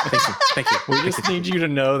 Thank you. We just need you to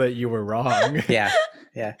know that you were wrong. Yeah.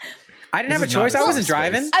 I didn't have a This is not choice. a I wasn't safe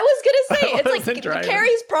driving. space. I was gonna say I it's wasn't like driving.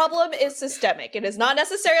 Carrie's problem is systemic. It is not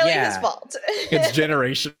necessarily Yeah. his fault. It's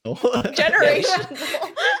generational. Generational.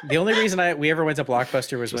 The only reason we ever went to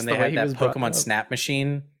Blockbuster was Just when the they way had he that was brought Pokemon up. Snap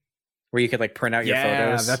machine where you could like print out your Yeah,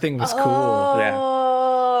 photos. that thing was cool.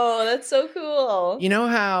 Oh, that's so cool. You know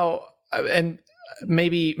how, and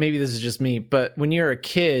maybe this is just me, but when you're a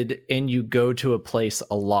kid and you go to a place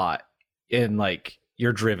a lot, and like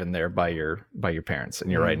you're driven there by your parents,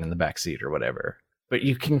 and you're Mhm. riding in the back seat or whatever, but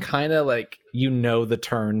you can kind of like the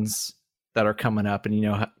turns that are coming up, and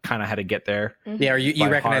kind of how to get there. Yeah, or you By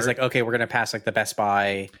recognize heart. like, okay, we're gonna pass like the Best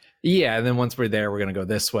Buy. Yeah, and then once we're there, we're gonna go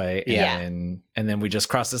this way, Yeah. and then we just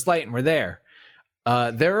cross this light and we're there.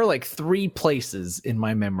 There are like 3 places in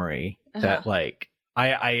my memory that Uh-huh. like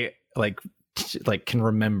I like can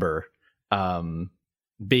remember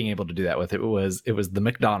being able to do that with. It was the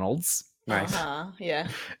McDonald's. Nice. Yeah.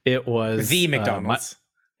 It was The McDonald's.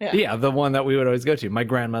 yeah, the one that we would always go to. My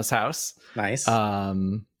grandma's house, Nice.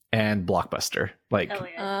 and Blockbuster. Like Hell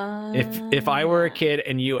yeah. if I were a kid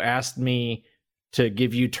and you asked me to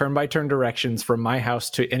give you turn-by-turn directions from my house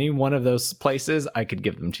to any one of those places, I could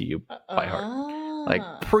give them to you by heart.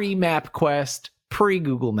 Like pre-Map Quest,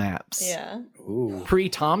 pre-Google Maps, Yeah. Ooh.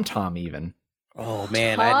 pre-TomTom even. Oh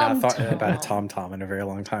man, I had not thought TomTom. about a TomTom in a very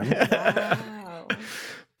long time. Wow.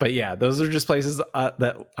 But yeah, those are just places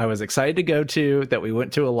that I was excited to go to, that we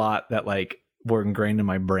went to a lot, that like were ingrained in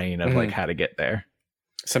my brain of like how to get there.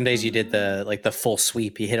 Some days you did the full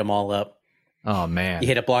sweep. You hit them all up. Oh man, You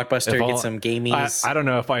hit a Blockbuster, If all- get some gamies. I don't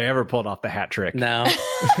know if I ever pulled off the hat trick. No,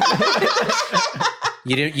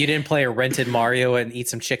 you didn't play a rented Mario and eat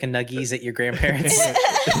some chicken nuggies at your grandparents'.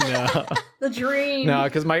 no, The dream. no,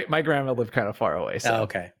 because my grandma lived kind of far away. So Oh,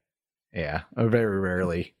 okay. Yeah, very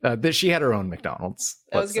rarely. She had her own McDonald's.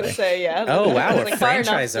 I was gonna say, yeah. Oh wow, Like, a far enough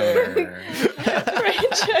franchise to- owner.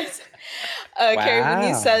 Franchise. Carrie, when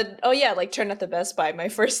you Wow. said, "Oh yeah, like turn at the Best Buy," my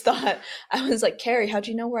first thought, I was like, "Carrie, how'd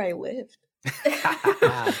you know where I lived?"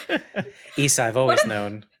 Issa, I've always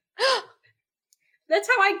known. That's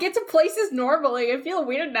how I get to places normally. I feel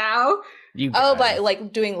weird now. You Oh, got by it.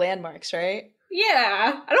 like doing landmarks, right?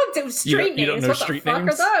 Yeah, I don't do street you don't names. know What street the fuck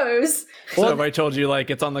names? are those? So if I told you like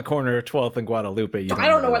it's on the corner of 12th and Guadalupe, you I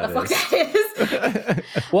don't know what the fuck that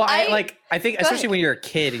is. Well, I- I think Go especially ahead. when you're a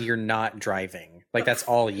kid and you're not driving, like that's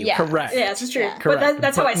all you. Yeah. Correct. Yeah, it's true. Yeah. But Correct.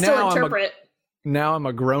 that's how But I still now I'm a- interpret. Now I'm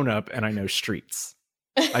a grown up and I know streets.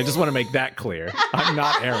 I just want to make that clear. I'm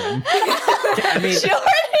not Aaron. I mean,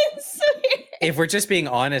 Jordan's weird. if we're just being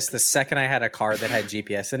honest, the second I had a car that had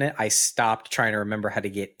GPS in it, I stopped trying to remember how to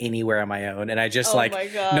get anywhere on my own, and I just Oh like my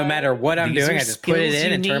God. no matter what I'm These doing, are I just put it skills in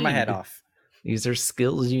you and turn my head need. off. These are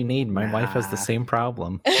skills you need. My wife has the Nah. same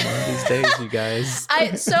problem. One of these days, you guys.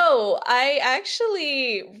 I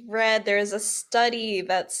actually read there's a study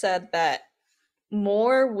that said that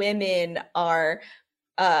more women are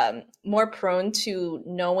more prone to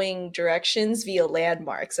knowing directions via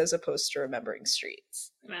landmarks as opposed to remembering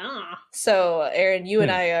streets. Ah. So, Aaron, you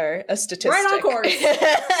and I are a statistic. Right on course.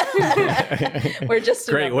 We're just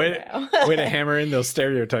a Great, number way- now. Way to hammer in those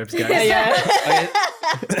stereotypes, guys. Yeah.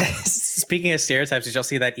 Speaking of stereotypes, did y'all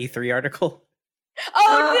see that E3 article?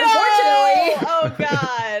 Oh no! Oh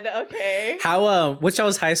god. Okay. How what's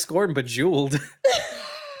y'all's high score in Bejeweled?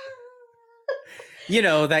 You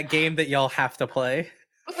know, that game that y'all have to play.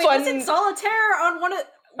 Wait, was it solitaire on one of?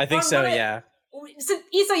 I think on so, one of- yeah.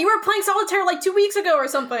 Isa, you were playing solitaire like 2 weeks ago or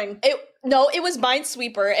something. No, it was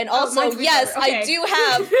Minesweeper, and also Minesweeper, yes, I okay. do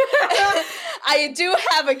have I do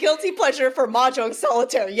have a guilty pleasure for Mahjong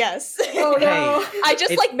Solitaire. Yes, Oh no! I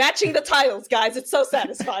just It's- like matching the tiles, guys. It's so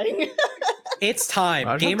satisfying. It's time.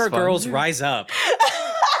 Mahjong's Gamer fun. girls rise up.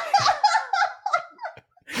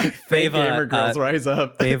 Fake gamer girls rise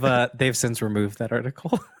up. They've since removed that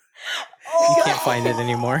article. You can't find it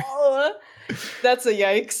anymore. That's a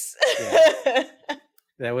yikes.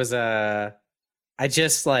 That was I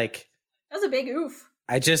just like That's a big oof.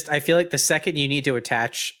 I feel like the second you need to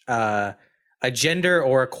attach a gender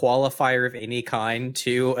or a qualifier of any kind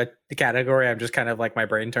to a category, I'm just kind of like my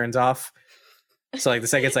brain turns off. So like the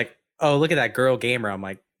second it's like, oh, look at that girl gamer, I'm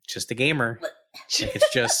like, just a gamer. Like,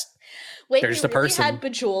 it's just Wait, There's you the really person. had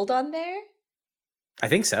Bejeweled on there? I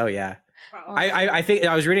think so, yeah. Wow. I think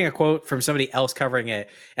I was reading a quote from somebody else covering it,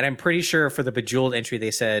 and I'm pretty sure for the Bejeweled entry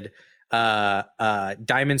they said,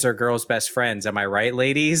 diamonds are girls' best friends. Am I right,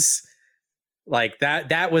 ladies? Like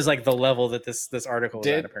that was like the level that this article was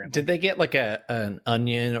at, apparently. Did they get like an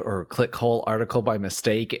Onion or ClickHole article by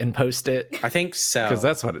mistake and post it? I think so. Because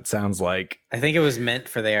that's what it sounds like. I think it was meant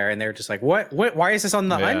for there, and they were just like, what why is this on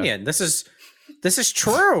the Yeah. Onion? This is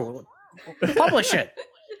true. Publish it.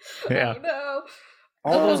 Yeah. Oh, no.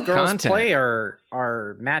 All those girls Content. play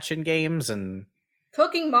are matching games, and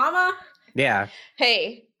Cooking Mama. yeah.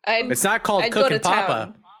 Hey, It's not called I'd go Cook to and Papa.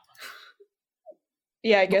 town.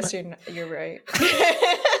 Yeah, I guess you're right.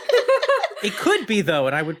 It could be though,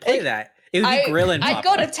 and I would play that. It would be Grill and Papa. I'd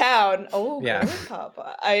go to town. Oh, Yeah. Grill and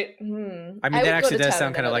Papa. I mean, would that go actually to does town sound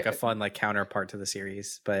and kind of like a other- fun like counterpart to the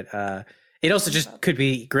series, but it also just could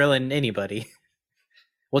be grilling anybody.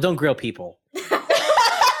 Well, don't grill people, but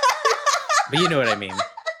you know what I mean.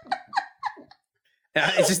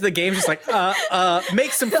 It's just the game's just like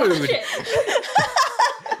make some Oh, food. shit.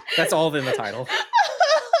 That's all in the title.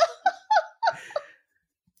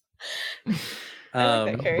 I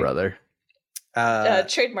like that, Carrie. Brother.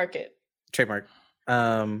 Trademark it. Trademark.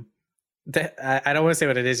 I don't want to say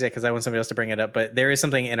what it is yet because I want somebody else to bring it up, but there is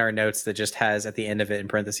something in our notes that just has at the end of it in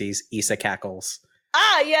parentheses Issa cackles.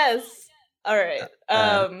 Ah, yes. All right.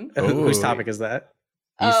 Whose Ooh. topic is that?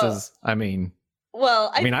 Issa's, I mean,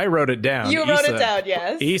 Well, I wrote it down. you wrote Issa- it down.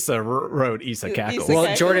 Yes. Issa wrote Issa Issa cackles. Cackles. Well,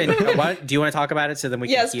 Okay. Jordan, do you want to talk about it so then we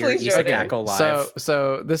Yes, can hear please, Issa Jordan. cackle live?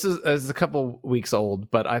 So this is a couple weeks old,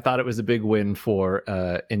 but I thought it was a big win for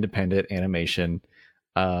independent animation.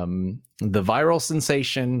 The viral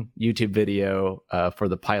sensation YouTube video for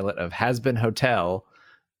the pilot of Has Been Hotel,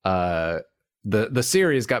 the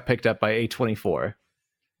series got picked up by A24,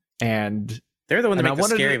 and They're the one that And I make the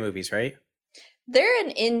wanted scary to- movies, right? They're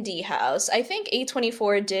an indie house. I think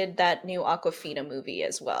A24 did that new Aquafina movie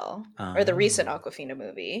as well, or the recent Aquafina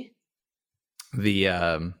movie.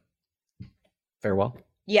 the Farewell.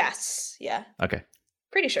 Yes. Yeah. Okay,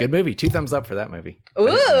 Pretty sure. good movie. 2 thumbs up for that movie.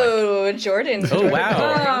 Ooh, Jordan. Oh, Jordan.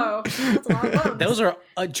 wow. Oh, that's a lot of thumbs. Those are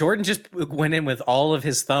Jordan just went in with all of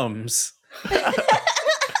his thumbs.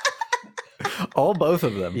 All both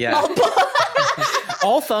of them. Yeah.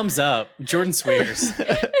 All thumbs up. Jordan Swears.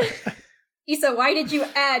 Issa, why did you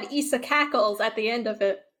add Issa cackles at the end of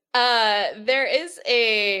it? There is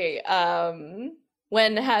a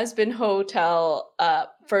when Has Been Hotel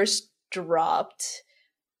first dropped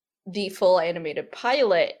the full animated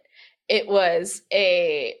pilot, it was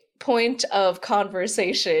a point of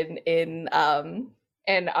conversation in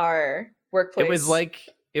our workplace.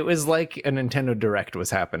 It was like a Nintendo Direct was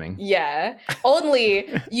happening. Yeah. Only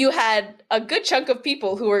you had a good chunk of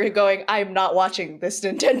people who were going, I'm not watching this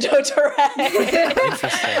Nintendo Direct.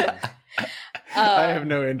 Interesting. I have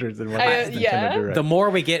no interest in watching this Nintendo yeah. Direct. The more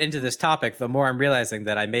we get into this topic, the more I'm realizing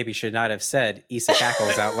that I maybe should not have said Issa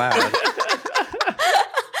cackles out loud.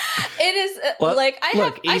 It is Well, like I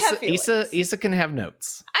Look, have feelings. Issa can have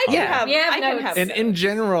notes. I do Yeah. have. You have I can notes. have. And notes. in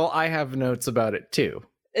general, I have notes about it too.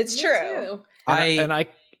 It's Me true. too. And I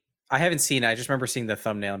I haven't seen it. I just remember seeing the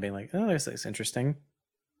thumbnail and being like, oh, this looks interesting.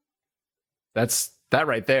 that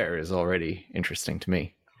right there is already interesting to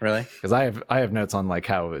me Really? because I have notes on like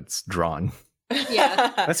how it's drawn.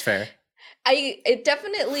 Yeah. That's fair. It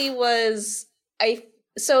definitely was.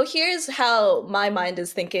 So here's how my mind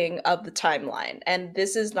is thinking of the timeline, and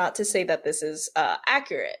this is not to say that this is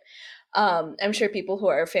accurate. I'm sure people who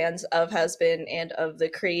are fans of Has Been and of the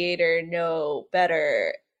creator know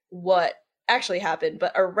better what actually happened,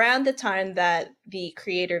 but around the time that the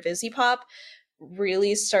creator VisiPop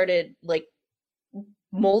really started like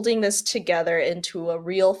molding this together into a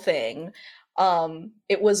real thing,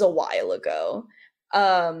 it was a while ago.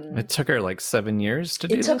 It took her like 7 years to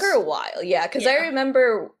do It took this? her a while, yeah, because I Yeah.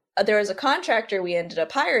 remember there was a contractor we ended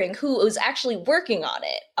up hiring who was actually working on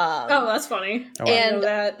it. Oh, that's funny. Oh, wow. I know And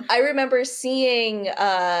that. I remember seeing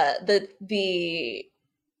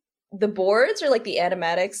the boards or like the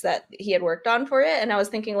animatics that he had worked on for it, and I was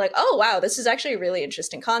thinking like, oh wow, this is actually a really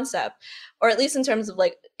interesting concept, or at least in terms of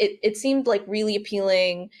like it seemed like really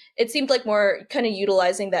appealing. It seemed like more kind of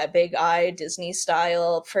utilizing that big eye Disney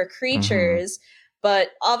style for creatures,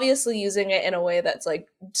 but obviously using it in a way that's like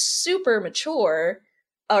super mature.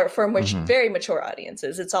 Or for Mhm. very mature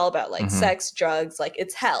audiences. It's all about like Mhm. sex, drugs, like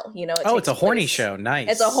it's hell, you know. Oh, it's a takes horny place- show. Nice.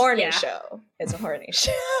 It's a horny Yeah. show. It's a horny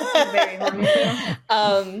show. Very horny show.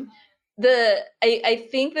 I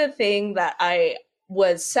think the thing that I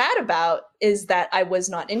was sad about is that I was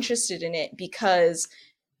not interested in it because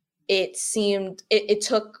it seemed it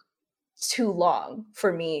took too long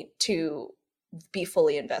for me to be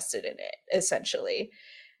fully invested in it, essentially.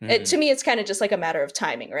 Mhm. To me, it's kind of just like a matter of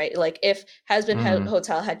timing, right? Like if Has Been Mhm.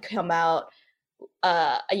 Hotel had come out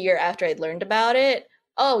a year after I'd learned about it,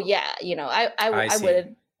 oh yeah, you know, I see.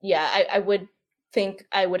 would, yeah, I would think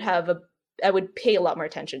I would pay a lot more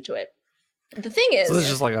attention to it. The thing is, So this is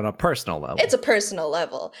just like on a personal level. it's a personal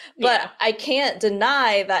level, but Yeah. I can't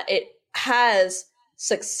deny that it has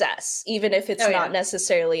success, even if it's Oh, not yeah.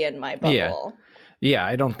 necessarily in my bubble. Yeah. Yeah,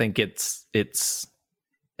 I don't think it's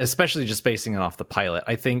especially just basing it off the pilot.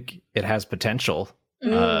 I think it has potential,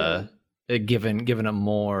 Mm. given a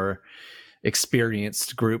more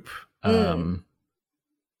experienced group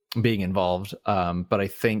being involved. But I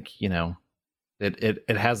think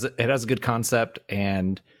it has a good concept,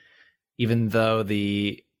 and even though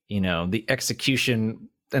the execution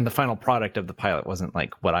and the final product of the pilot wasn't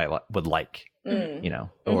like what I would like, Mm.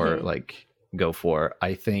 or Mhm. like go for,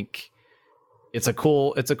 I think it's a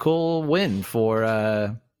cool win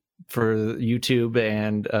for YouTube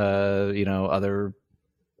and other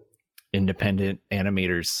independent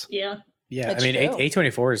animators. Yeah. Yeah, That's I mean, true.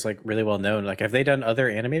 A24 is like really well known. Like, have they done other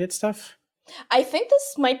animated stuff? I think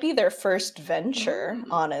this might be their first venture, Mm.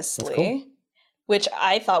 honestly, cool. which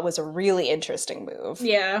I thought was a really interesting move.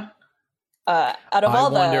 Yeah. Out of I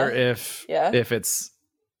all wonder the if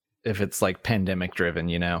it's like pandemic driven,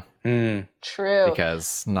 true,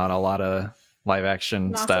 because not a lot of live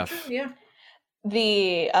action Not so stuff. true, yeah.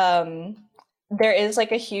 the there is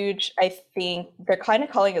like a huge, I think they're kind of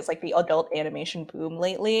calling it like the adult animation boom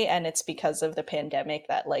lately, and it's because of the pandemic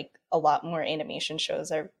that like a lot more animation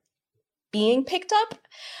shows are being picked up.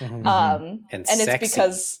 Mhm. And And it's sexy.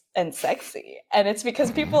 because it's because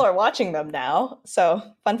people are watching them now. So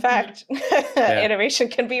fun fact, animation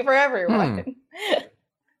can be for everyone.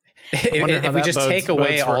 if, Wonder how if we that just bodes- take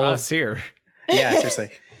away bodes for all us here. yeah,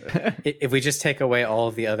 seriously. If we just take away all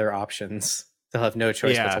of the other options, they'll have no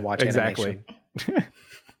choice but to watch animation.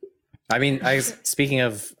 I mean, speaking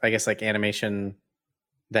of, I guess, like animation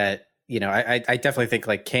that, I definitely think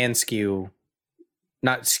like can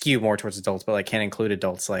not skew more towards adults, but like can include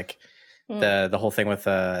adults, like Hmm. the whole thing with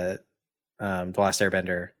the Last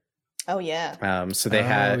Airbender. Oh yeah. So they Oh,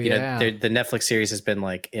 have, yeah. the Netflix series has been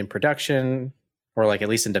like in production or like at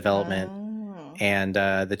least in development. and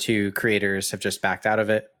the two creators have just backed out of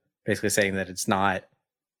it, basically saying that it's not.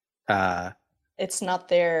 It's not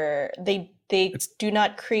their. They do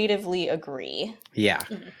not creatively agree. Yeah.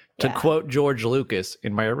 To Yeah. quote George Lucas,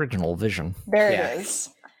 in my original vision. There Yeah. it is.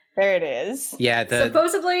 There it is. Yeah.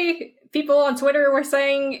 Supposedly, people on Twitter were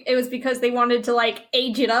saying it was because they wanted to like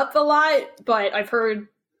age it up a lot, but I've heard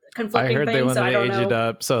I conflicting heard they things. wanted So I to don't age know. it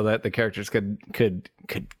up so that the characters could get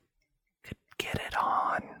it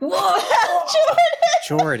on.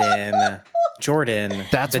 Jordan.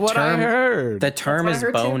 That's the what I heard. The term what I is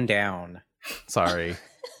heard too. bone down. Sorry.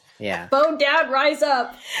 Yeah. Bone down, rise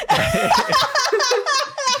up.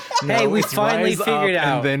 Hey, we it's finally rise up figured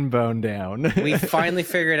out. and then bone down. We finally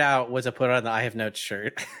figured out what to put on the I Have Notes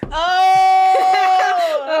shirt.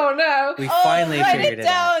 Oh! Oh no. We finally write figured it it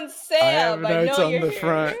out. down, Sam. I have know notes on you're the here.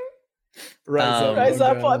 front. Rise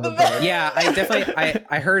up on the back. Yeah, I definitely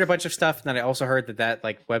I heard a bunch of stuff, and then I also heard that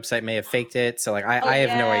like website may have faked it. So like I have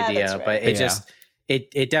no yeah, idea, that's right. but it Yeah. just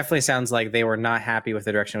it definitely sounds like they were not happy with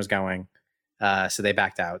the direction it was going. So they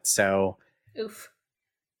backed out. So Oof.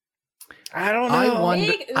 I don't know. I wonder,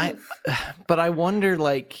 Big oof. but I wonder,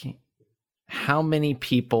 like, how many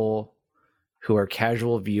people who are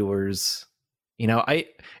casual viewers, you know,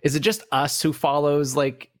 is it just us who follows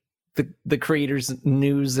like the creators'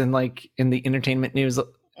 news and like in the entertainment news,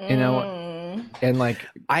 you know, and like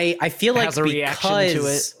I feel like has a reaction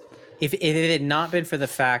because to it. if it had not been for the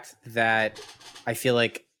fact that I feel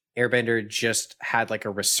like Airbender just had like a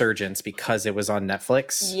resurgence because it was on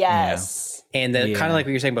Netflix. Yes. And the Yeah. kind of like what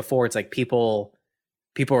you were saying before, it's like people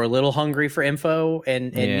are a little hungry for info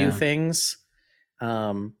and new Yeah. things.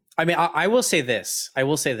 I mean, I will say this.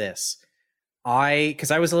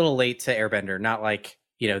 Because I was a little late to Airbender, not like,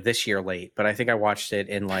 you know, this year late, but I think I watched it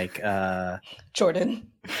in like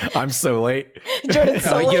Jordan. I'm so late. Jordan's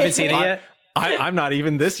so oh, you haven't late. seen it yet? I'm not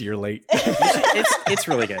even this year late. It's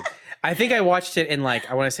really good. I think I watched it in like,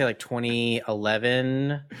 I want to say like 2010,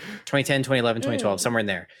 2011, 2012, somewhere in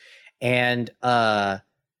there. And,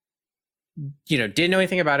 you know, didn't know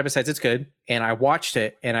anything about it besides it's good. And I watched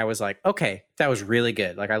it and I was like, okay, that was really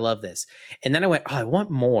good. Like, I love this. And then I went, oh, I want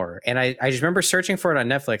more. And I just remember searching for it on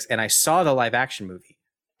Netflix and I saw the live action movie.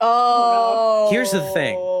 Oh. Here's the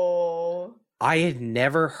thing. I had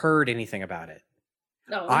never heard anything about it.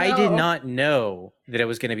 Oh, I did no. not know that it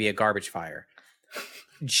was going to be a garbage fire.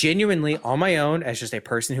 Genuinely, on my own, as just a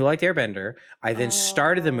person who liked Airbender, I then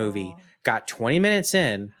started the movie, got 20 minutes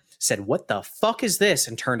in, said, what the fuck is this?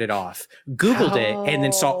 And turned it off. Googled it, and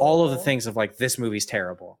then saw all of the things of like, this movie's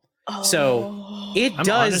terrible. So it I'm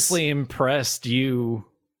does. honestly impressed you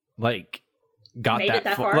like got Made it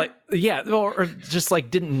that far. far? Like, yeah, or just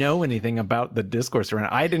like didn't know anything about the discourse around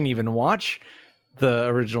it. I didn't even watch the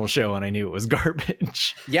original show and I knew it was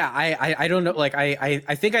garbage. Yeah, I don't know. Like, I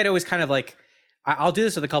think I'd always kind of like, I'll do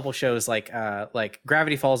this with a couple shows, like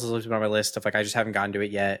Gravity Falls has always been on my list of like, I just haven't gotten to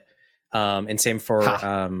it yet. And same for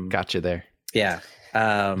Got you there. yeah.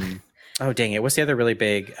 Oh dang it! What's the other really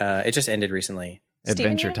big? It just ended recently.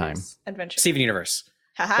 Adventure Time. Adventure. Steven Universe.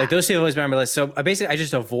 Haha. Like those two have always been on my list. So basically, I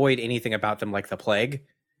just avoid anything about them like the plague.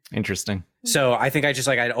 Interesting. So I think I just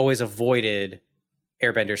like I'd always avoided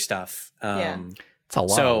Airbender stuff. Yeah. It's a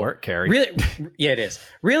lot So, of work, Carrie. Really, yeah, it is.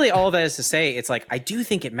 Really, all that is to say, it's like I do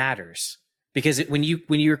think it matters because when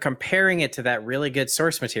you're comparing it to that really good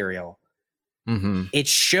source material, Mm-hmm. it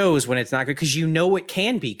shows when it's not good because you know it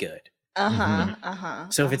can be good.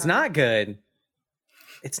 So if it's not good,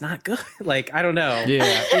 it's not good. Like I don't know.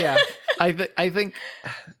 Yeah. I think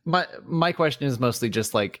my question is mostly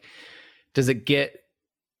just like, does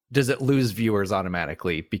it lose viewers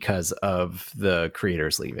automatically because of the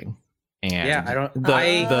creators leaving? And Yeah, I don't-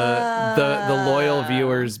 the loyal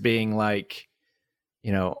viewers being like,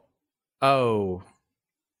 you know, oh,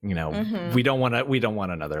 you know, we don't want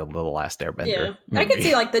another The Last Airbender. Yeah, I could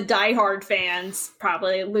see like the diehard fans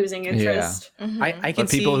probably losing interest. I can But people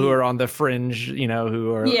see who are on the fringe, you know,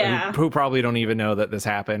 who probably don't even know that this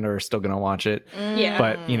happened or are still going to watch it. Yeah.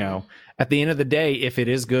 But, you know, at the end of the day, if it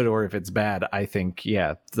is good or if it's bad, I think,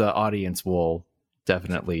 yeah, the audience will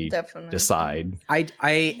definitely decide. I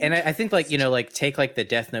think like, you know, like take like the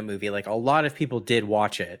Death Note movie, like a lot of people did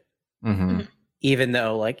watch it. Mm-hmm. Even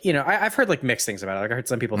though like, you know, I've heard like mixed things about it. Like I heard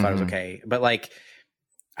some people thought it was okay, but like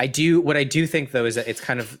what I do think though is that it's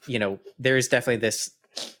kind of, you know, there's definitely this,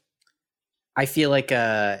 I feel like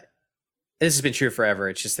this has been true forever.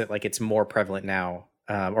 It's just that like it's more prevalent now,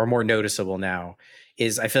 or more noticeable now,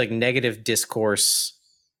 is I feel like negative discourse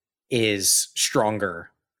is stronger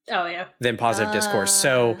Oh yeah, than positive discourse.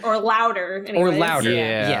 So or louder. Anyways. or louder.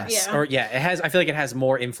 Yeah. Yes. Yeah. Or yeah, it has, I feel like it has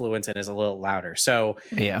more influence and is a little louder. So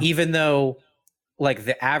Yeah. even though like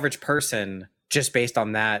the average person just based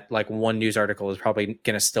on that, like one news article is probably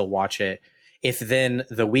going to still watch it. If then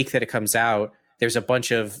the week that it comes out, there's a bunch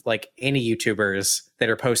of like any YouTubers that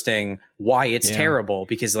are posting why it's terrible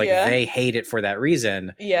because like they hate it for that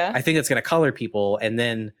reason. Yeah. I think that's going to color people. And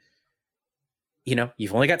then, you know,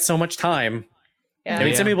 you've only got so much time. Yeah. I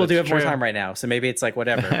mean, some people do have true. more time right now, so maybe it's like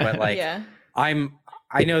whatever. But like, Yeah.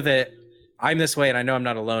 I know that I'm this way, and I know I'm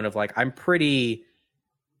not alone. Of like, I'm pretty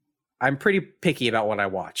picky about what I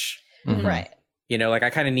watch. Mhm. Right. You know, like I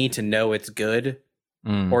kind of need to know it's good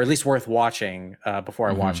Mm. or at least worth watching before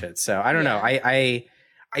I watch it. So I don't know. I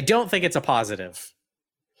don't think it's a positive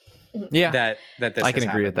Yeah, that this I can has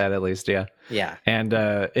agree with happened. that at least. Yeah. Yeah. And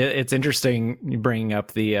it's interesting you bringing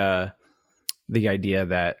up the idea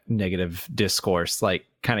that negative discourse like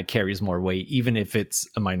kind of carries more weight, even if it's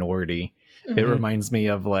a minority. It Mhm. reminds me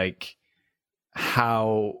of like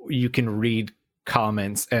how you can read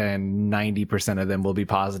comments and 90% of them will be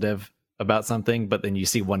positive about something, but then you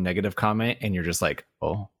see one negative comment and you're just like,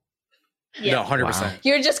 oh, Yeah. No, 100%. Wow.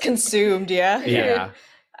 You're just consumed. Yeah. yeah.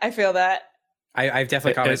 I feel that. I've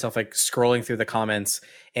definitely caught It- myself like scrolling through the comments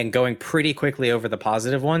and going pretty quickly over the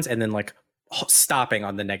positive ones and then like stopping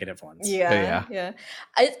on the negative ones. Yeah. Yeah.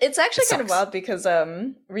 It's actually It kind of sucks. wild because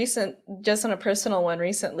just on a personal one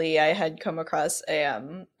recently, I had come across a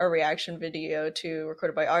reaction video to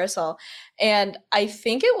recorded by RSL, and I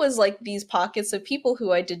think it was like these pockets of people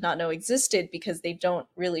who I did not know existed because they don't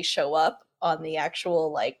really show up on the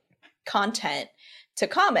actual like content to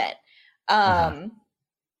comment.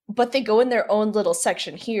 But they go in their own little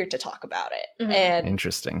section here to talk about it, Mhm. and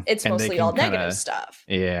Interesting. it's And they mostly can all negative kinda- stuff.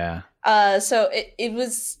 Yeah. So it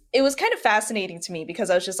was kind of fascinating to me because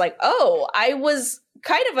I was just like, oh, I was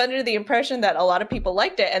kind of under the impression that a lot of people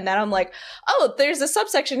liked it, and then I'm like, oh, there's a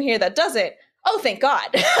subsection here that doesn't. Oh, thank God!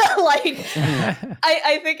 Like,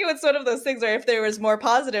 I think it was one of those things where if there was more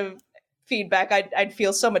positive feedback, I'd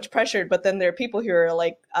feel so much pressured. But then there are people who are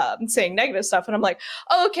like saying negative stuff, and I'm like,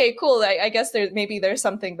 oh, okay, cool. I guess there's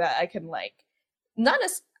something that I can like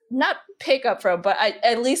not pick up from, but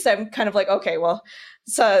at least I'm kind of like, okay, well,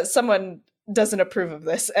 so someone doesn't approve of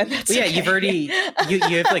this, and that's Well, yeah, okay. you've already you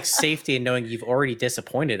have like safety in knowing you've already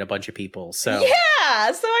disappointed a bunch of people. So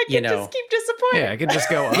yeah, so I can you know. just keep disappointing. Yeah, it could just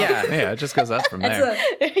go up. Yeah. Yeah, it just goes up from That's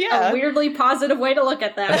there. a weirdly positive way to look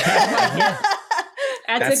at that.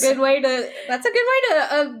 That's That's- a good way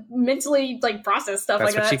to mentally like process stuff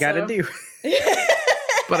that's like what that. you got to do.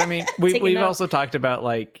 But I mean, Take a we've note. also talked about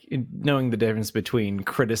like knowing the difference between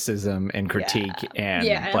criticism and critique and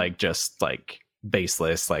Yeah. like just like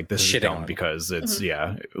baseless, like this is Shitting dumb on it. because it's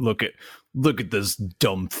Mhm. look at this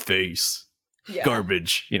dumb face, Yeah.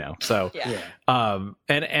 garbage, you know. So Yeah.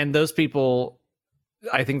 and those people,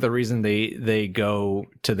 I think the reason they go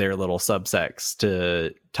to their little subsects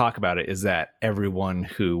to talk about it is that everyone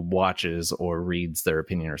who watches or reads their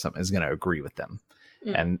opinion or something is going to agree with them.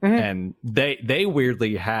 Mm. And they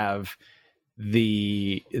weirdly have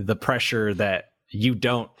the pressure that you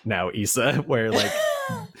don't now, Issa, where like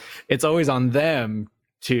it's always on them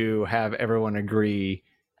to have everyone agree,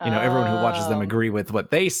 you know, everyone who watches them Oh. agree with what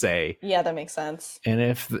they say. Yeah, that makes sense. And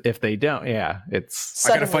if they don't, yeah, it's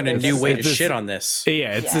I got to find a Suddenly new way to it's this- shit on this.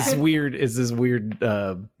 it's Yeah. this weird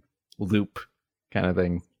loop kind of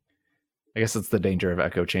thing. I guess it's the danger of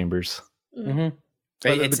echo chambers. Mm-hmm.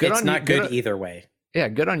 But It's good on you- not good good on- either way. Yeah,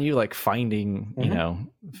 good on you, like finding, you Mhm. know,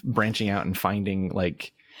 branching out and finding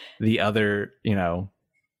like the other, you know,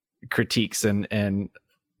 critiques and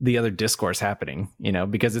the other discourse happening, you know,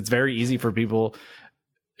 because it's very easy for people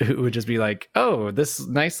who would just be like, oh, this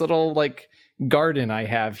nice little like garden I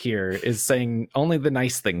have here is saying only the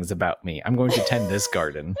nice things about me. I'm going to tend this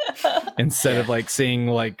garden instead of like seeing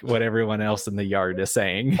like what everyone else in the yard is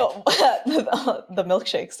saying. Oh, the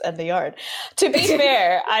milkshakes and the yard. To be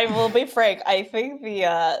fair, I will be frank. I think the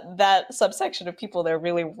that subsection of people there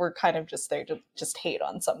really were kind of just there to just hate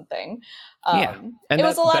on something. Yeah, and it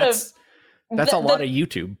was a lot of that's a lot of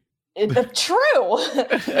YouTube. True.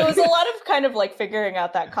 It was a lot of kind of like figuring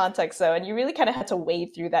out that context though, and you really kind of had to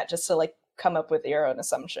wade through that just to like come up with your own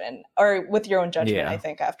assumption or with your own judgment. Yeah. I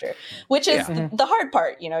think after, which is Yeah. the hard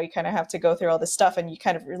part. You know, you kind of have to go through all this stuff, and you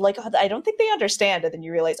kind of like, oh, I don't think they understand, and then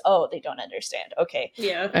you realize, oh, they don't understand. Okay,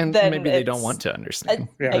 Yeah. And Then maybe they don't it's- want to understand.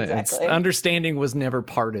 Yeah. exactly. Understanding was never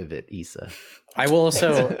part of it, Issa. I will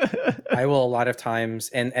also, I will a lot of times,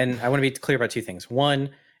 and I want to be clear about two things. One,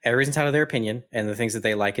 everyone's entitled to their opinion and the things that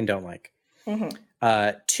they like and don't like. Mhm.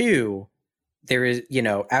 Two, there is, you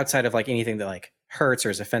know, outside of like anything that like hurts or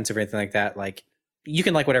is offensive or anything like that, like you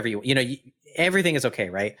can like whatever you know, everything is okay,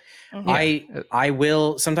 right? Mhm. I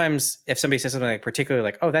will sometimes if somebody says something like particularly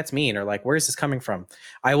like, oh, that's mean, or like, where's this coming from?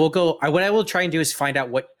 What I will try and do is find out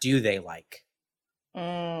what do they like.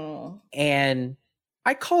 And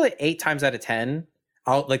I call it 8 times out of 10.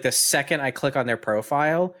 I'll like the second I click on their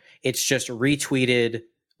profile, it's just retweeted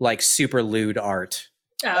like super lewd art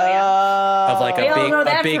Oh yeah. of like We all know a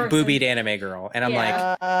that big person. boobied anime girl. And I'm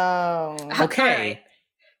Yeah. like, okay. Alright.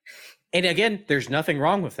 And again, there's nothing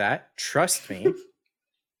wrong with that. Trust me.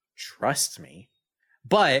 Trust me.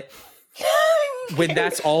 But when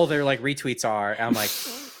that's all their like retweets are, I'm like,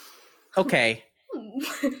 okay.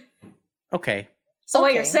 Okay. So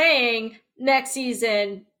what you're Okay. saying, next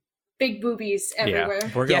season, big boobies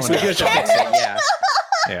everywhere. We're Yes, going we do to have to fix it. Yeah.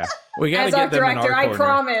 Yeah. We got to As our get them in director, our I corner.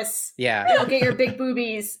 promise Yeah. you'll get your big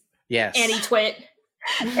boobies, Yes. Anti-twit,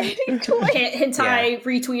 Anti-twit. hentai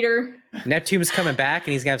retweeter. Neptune's coming back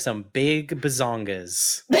and he's gonna have some big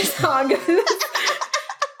bazongas. The song.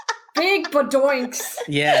 Big badoinks.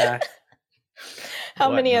 Yeah. How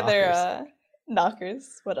What many knockers? other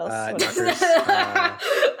knockers? What else? What else? Knockers.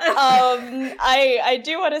 I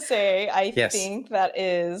do want to say I Yes. think that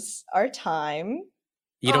is our time.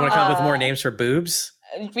 You don't want to come up with more Uh, names for boobs?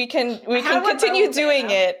 We can How continue about doing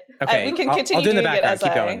that? it. Okay. we can I'll continue do it in the doing it background. as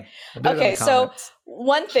Keep I- going. We'll do it in Okay, the so comments.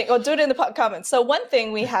 one thing. I'll do it in the comments. So one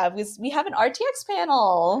thing we have is we have an RTX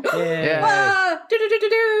panel. Yeah. Ah,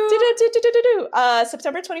 do-do-do-do-do. Do-do-do-do-do-do.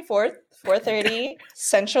 September 24th, 4:30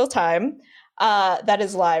 Central Time. That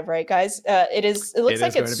is live, right, guys? It is. It looks It like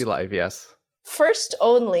is going it's to be live, yes. first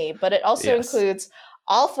only, but it also Yes. includes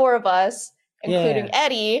all 4 of us, including Yeah.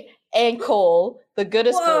 Eddie and Cole, the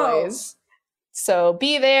goodest Whoa. boys. So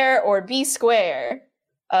be there or be square.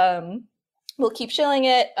 We'll keep shilling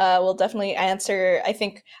it. We'll definitely answer. I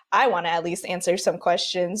think I want to at least answer some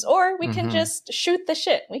questions, or we can Mhm. just shoot the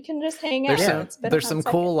shit. We can just hang out. There's It's been a there's hot some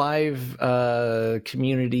second. cool live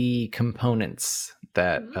community components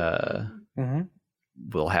that Mhm.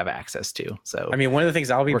 we'll have access to. So I mean, one of the things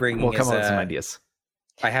I'll be bringing we'll come is up with some ideas.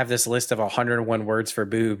 I have this list of 101 words for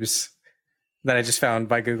boobs that I just found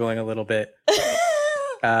by Googling a little bit.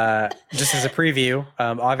 Just as a preview,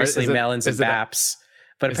 obviously Is it- melons and is it- baps,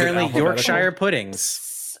 but is it apparently alphabetical? Yorkshire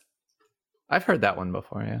puddings. I've heard that one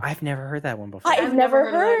before, yeah. I've never heard that one before. I've never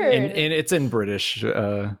never heard heard. And it's in British.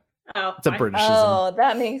 Oh, It's a fine. Britishism. Oh,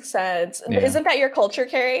 that makes sense. Yeah. Isn't that your culture,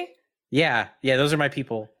 Carrie? Yeah, those are my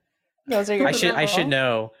people. Those are your. I should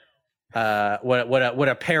know what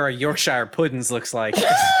a pair of Yorkshire puddings looks like.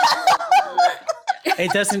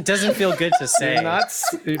 It doesn't feel good to say.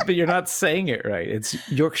 But you're not saying it right. It's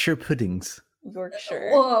Yorkshire puddings.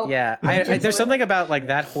 Yorkshire. Whoa. Yeah, there's something about like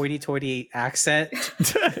that hoity-toity accent,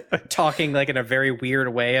 talking like in a very weird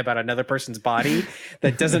way about another person's body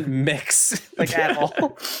that doesn't mix like at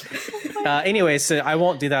all. Anyway, so I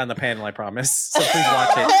won't do that on the panel, I promise. So please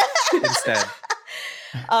watch it instead.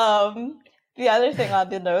 The other thing on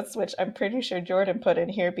the notes, which I'm pretty sure Jordan put in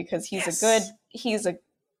here because he's a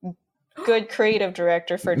good creative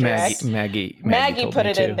director for direct. Maggie told put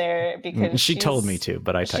me it to. in there because She told me to,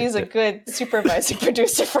 but I typed she's a it. good supervising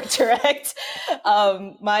producer for direct.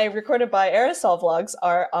 My recorded by Aerosol vlogs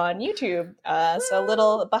are on YouTube, so a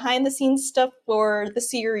little behind the scenes stuff for the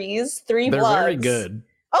series. 3 They're vlogs. very good.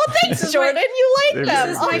 Oh, thanks, Jordan. You like They're them.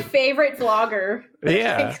 This is Oh, my favorite vlogger.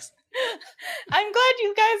 Yeah. thanks. I'm glad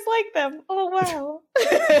you guys like them. Oh wow.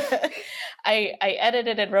 I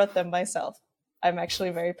edited and wrote them myself. I'm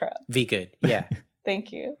actually very proud. Be good. Yeah.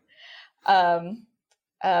 Thank you.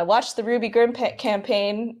 Watch the Ruby Grimm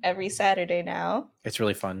campaign every Saturday now. It's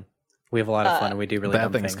really fun. We have a lot of fun and we do really That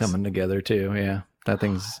dumb thing's things. coming together too. Yeah. That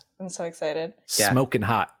thing's I'm so excited. Yeah. smoking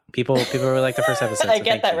hot. People really like the first episode. I so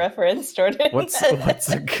get thank that you. reference, Jordan. What's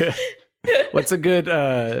a good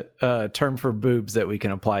term for boobs that we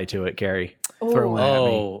can apply to it, Carrie? Throw Ooh. one at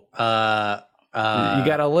me. You You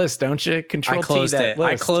got a list, don't you? I Control closed T that it.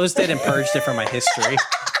 list. I closed it and purged it from my history.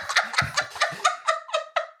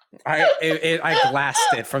 I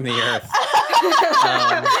glassed it from the earth.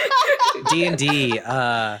 D&D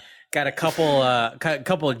got a couple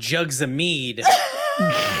of jugs of mead.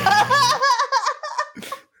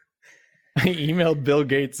 I emailed Bill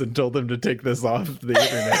Gates and told him to take this off the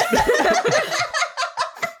internet.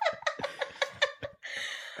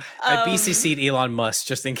 I BCC'd Elon Musk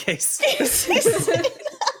just in case.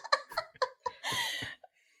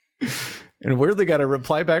 And weirdly got a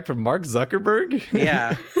reply back from Mark Zuckerberg.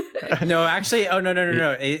 Yeah. No, actually,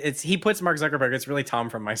 no. It's he puts Mark Zuckerberg. It's really Tom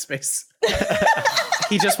from MySpace.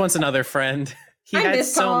 He just wants another friend. He I had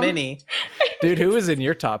miss so Tom. many. Dude, who is in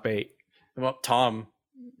your top 8? Well, Tom.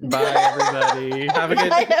 Bye, everybody. Have a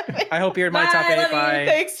good. I hope you're in my Bye, top 8. love you. Bye.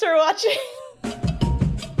 Thanks for watching.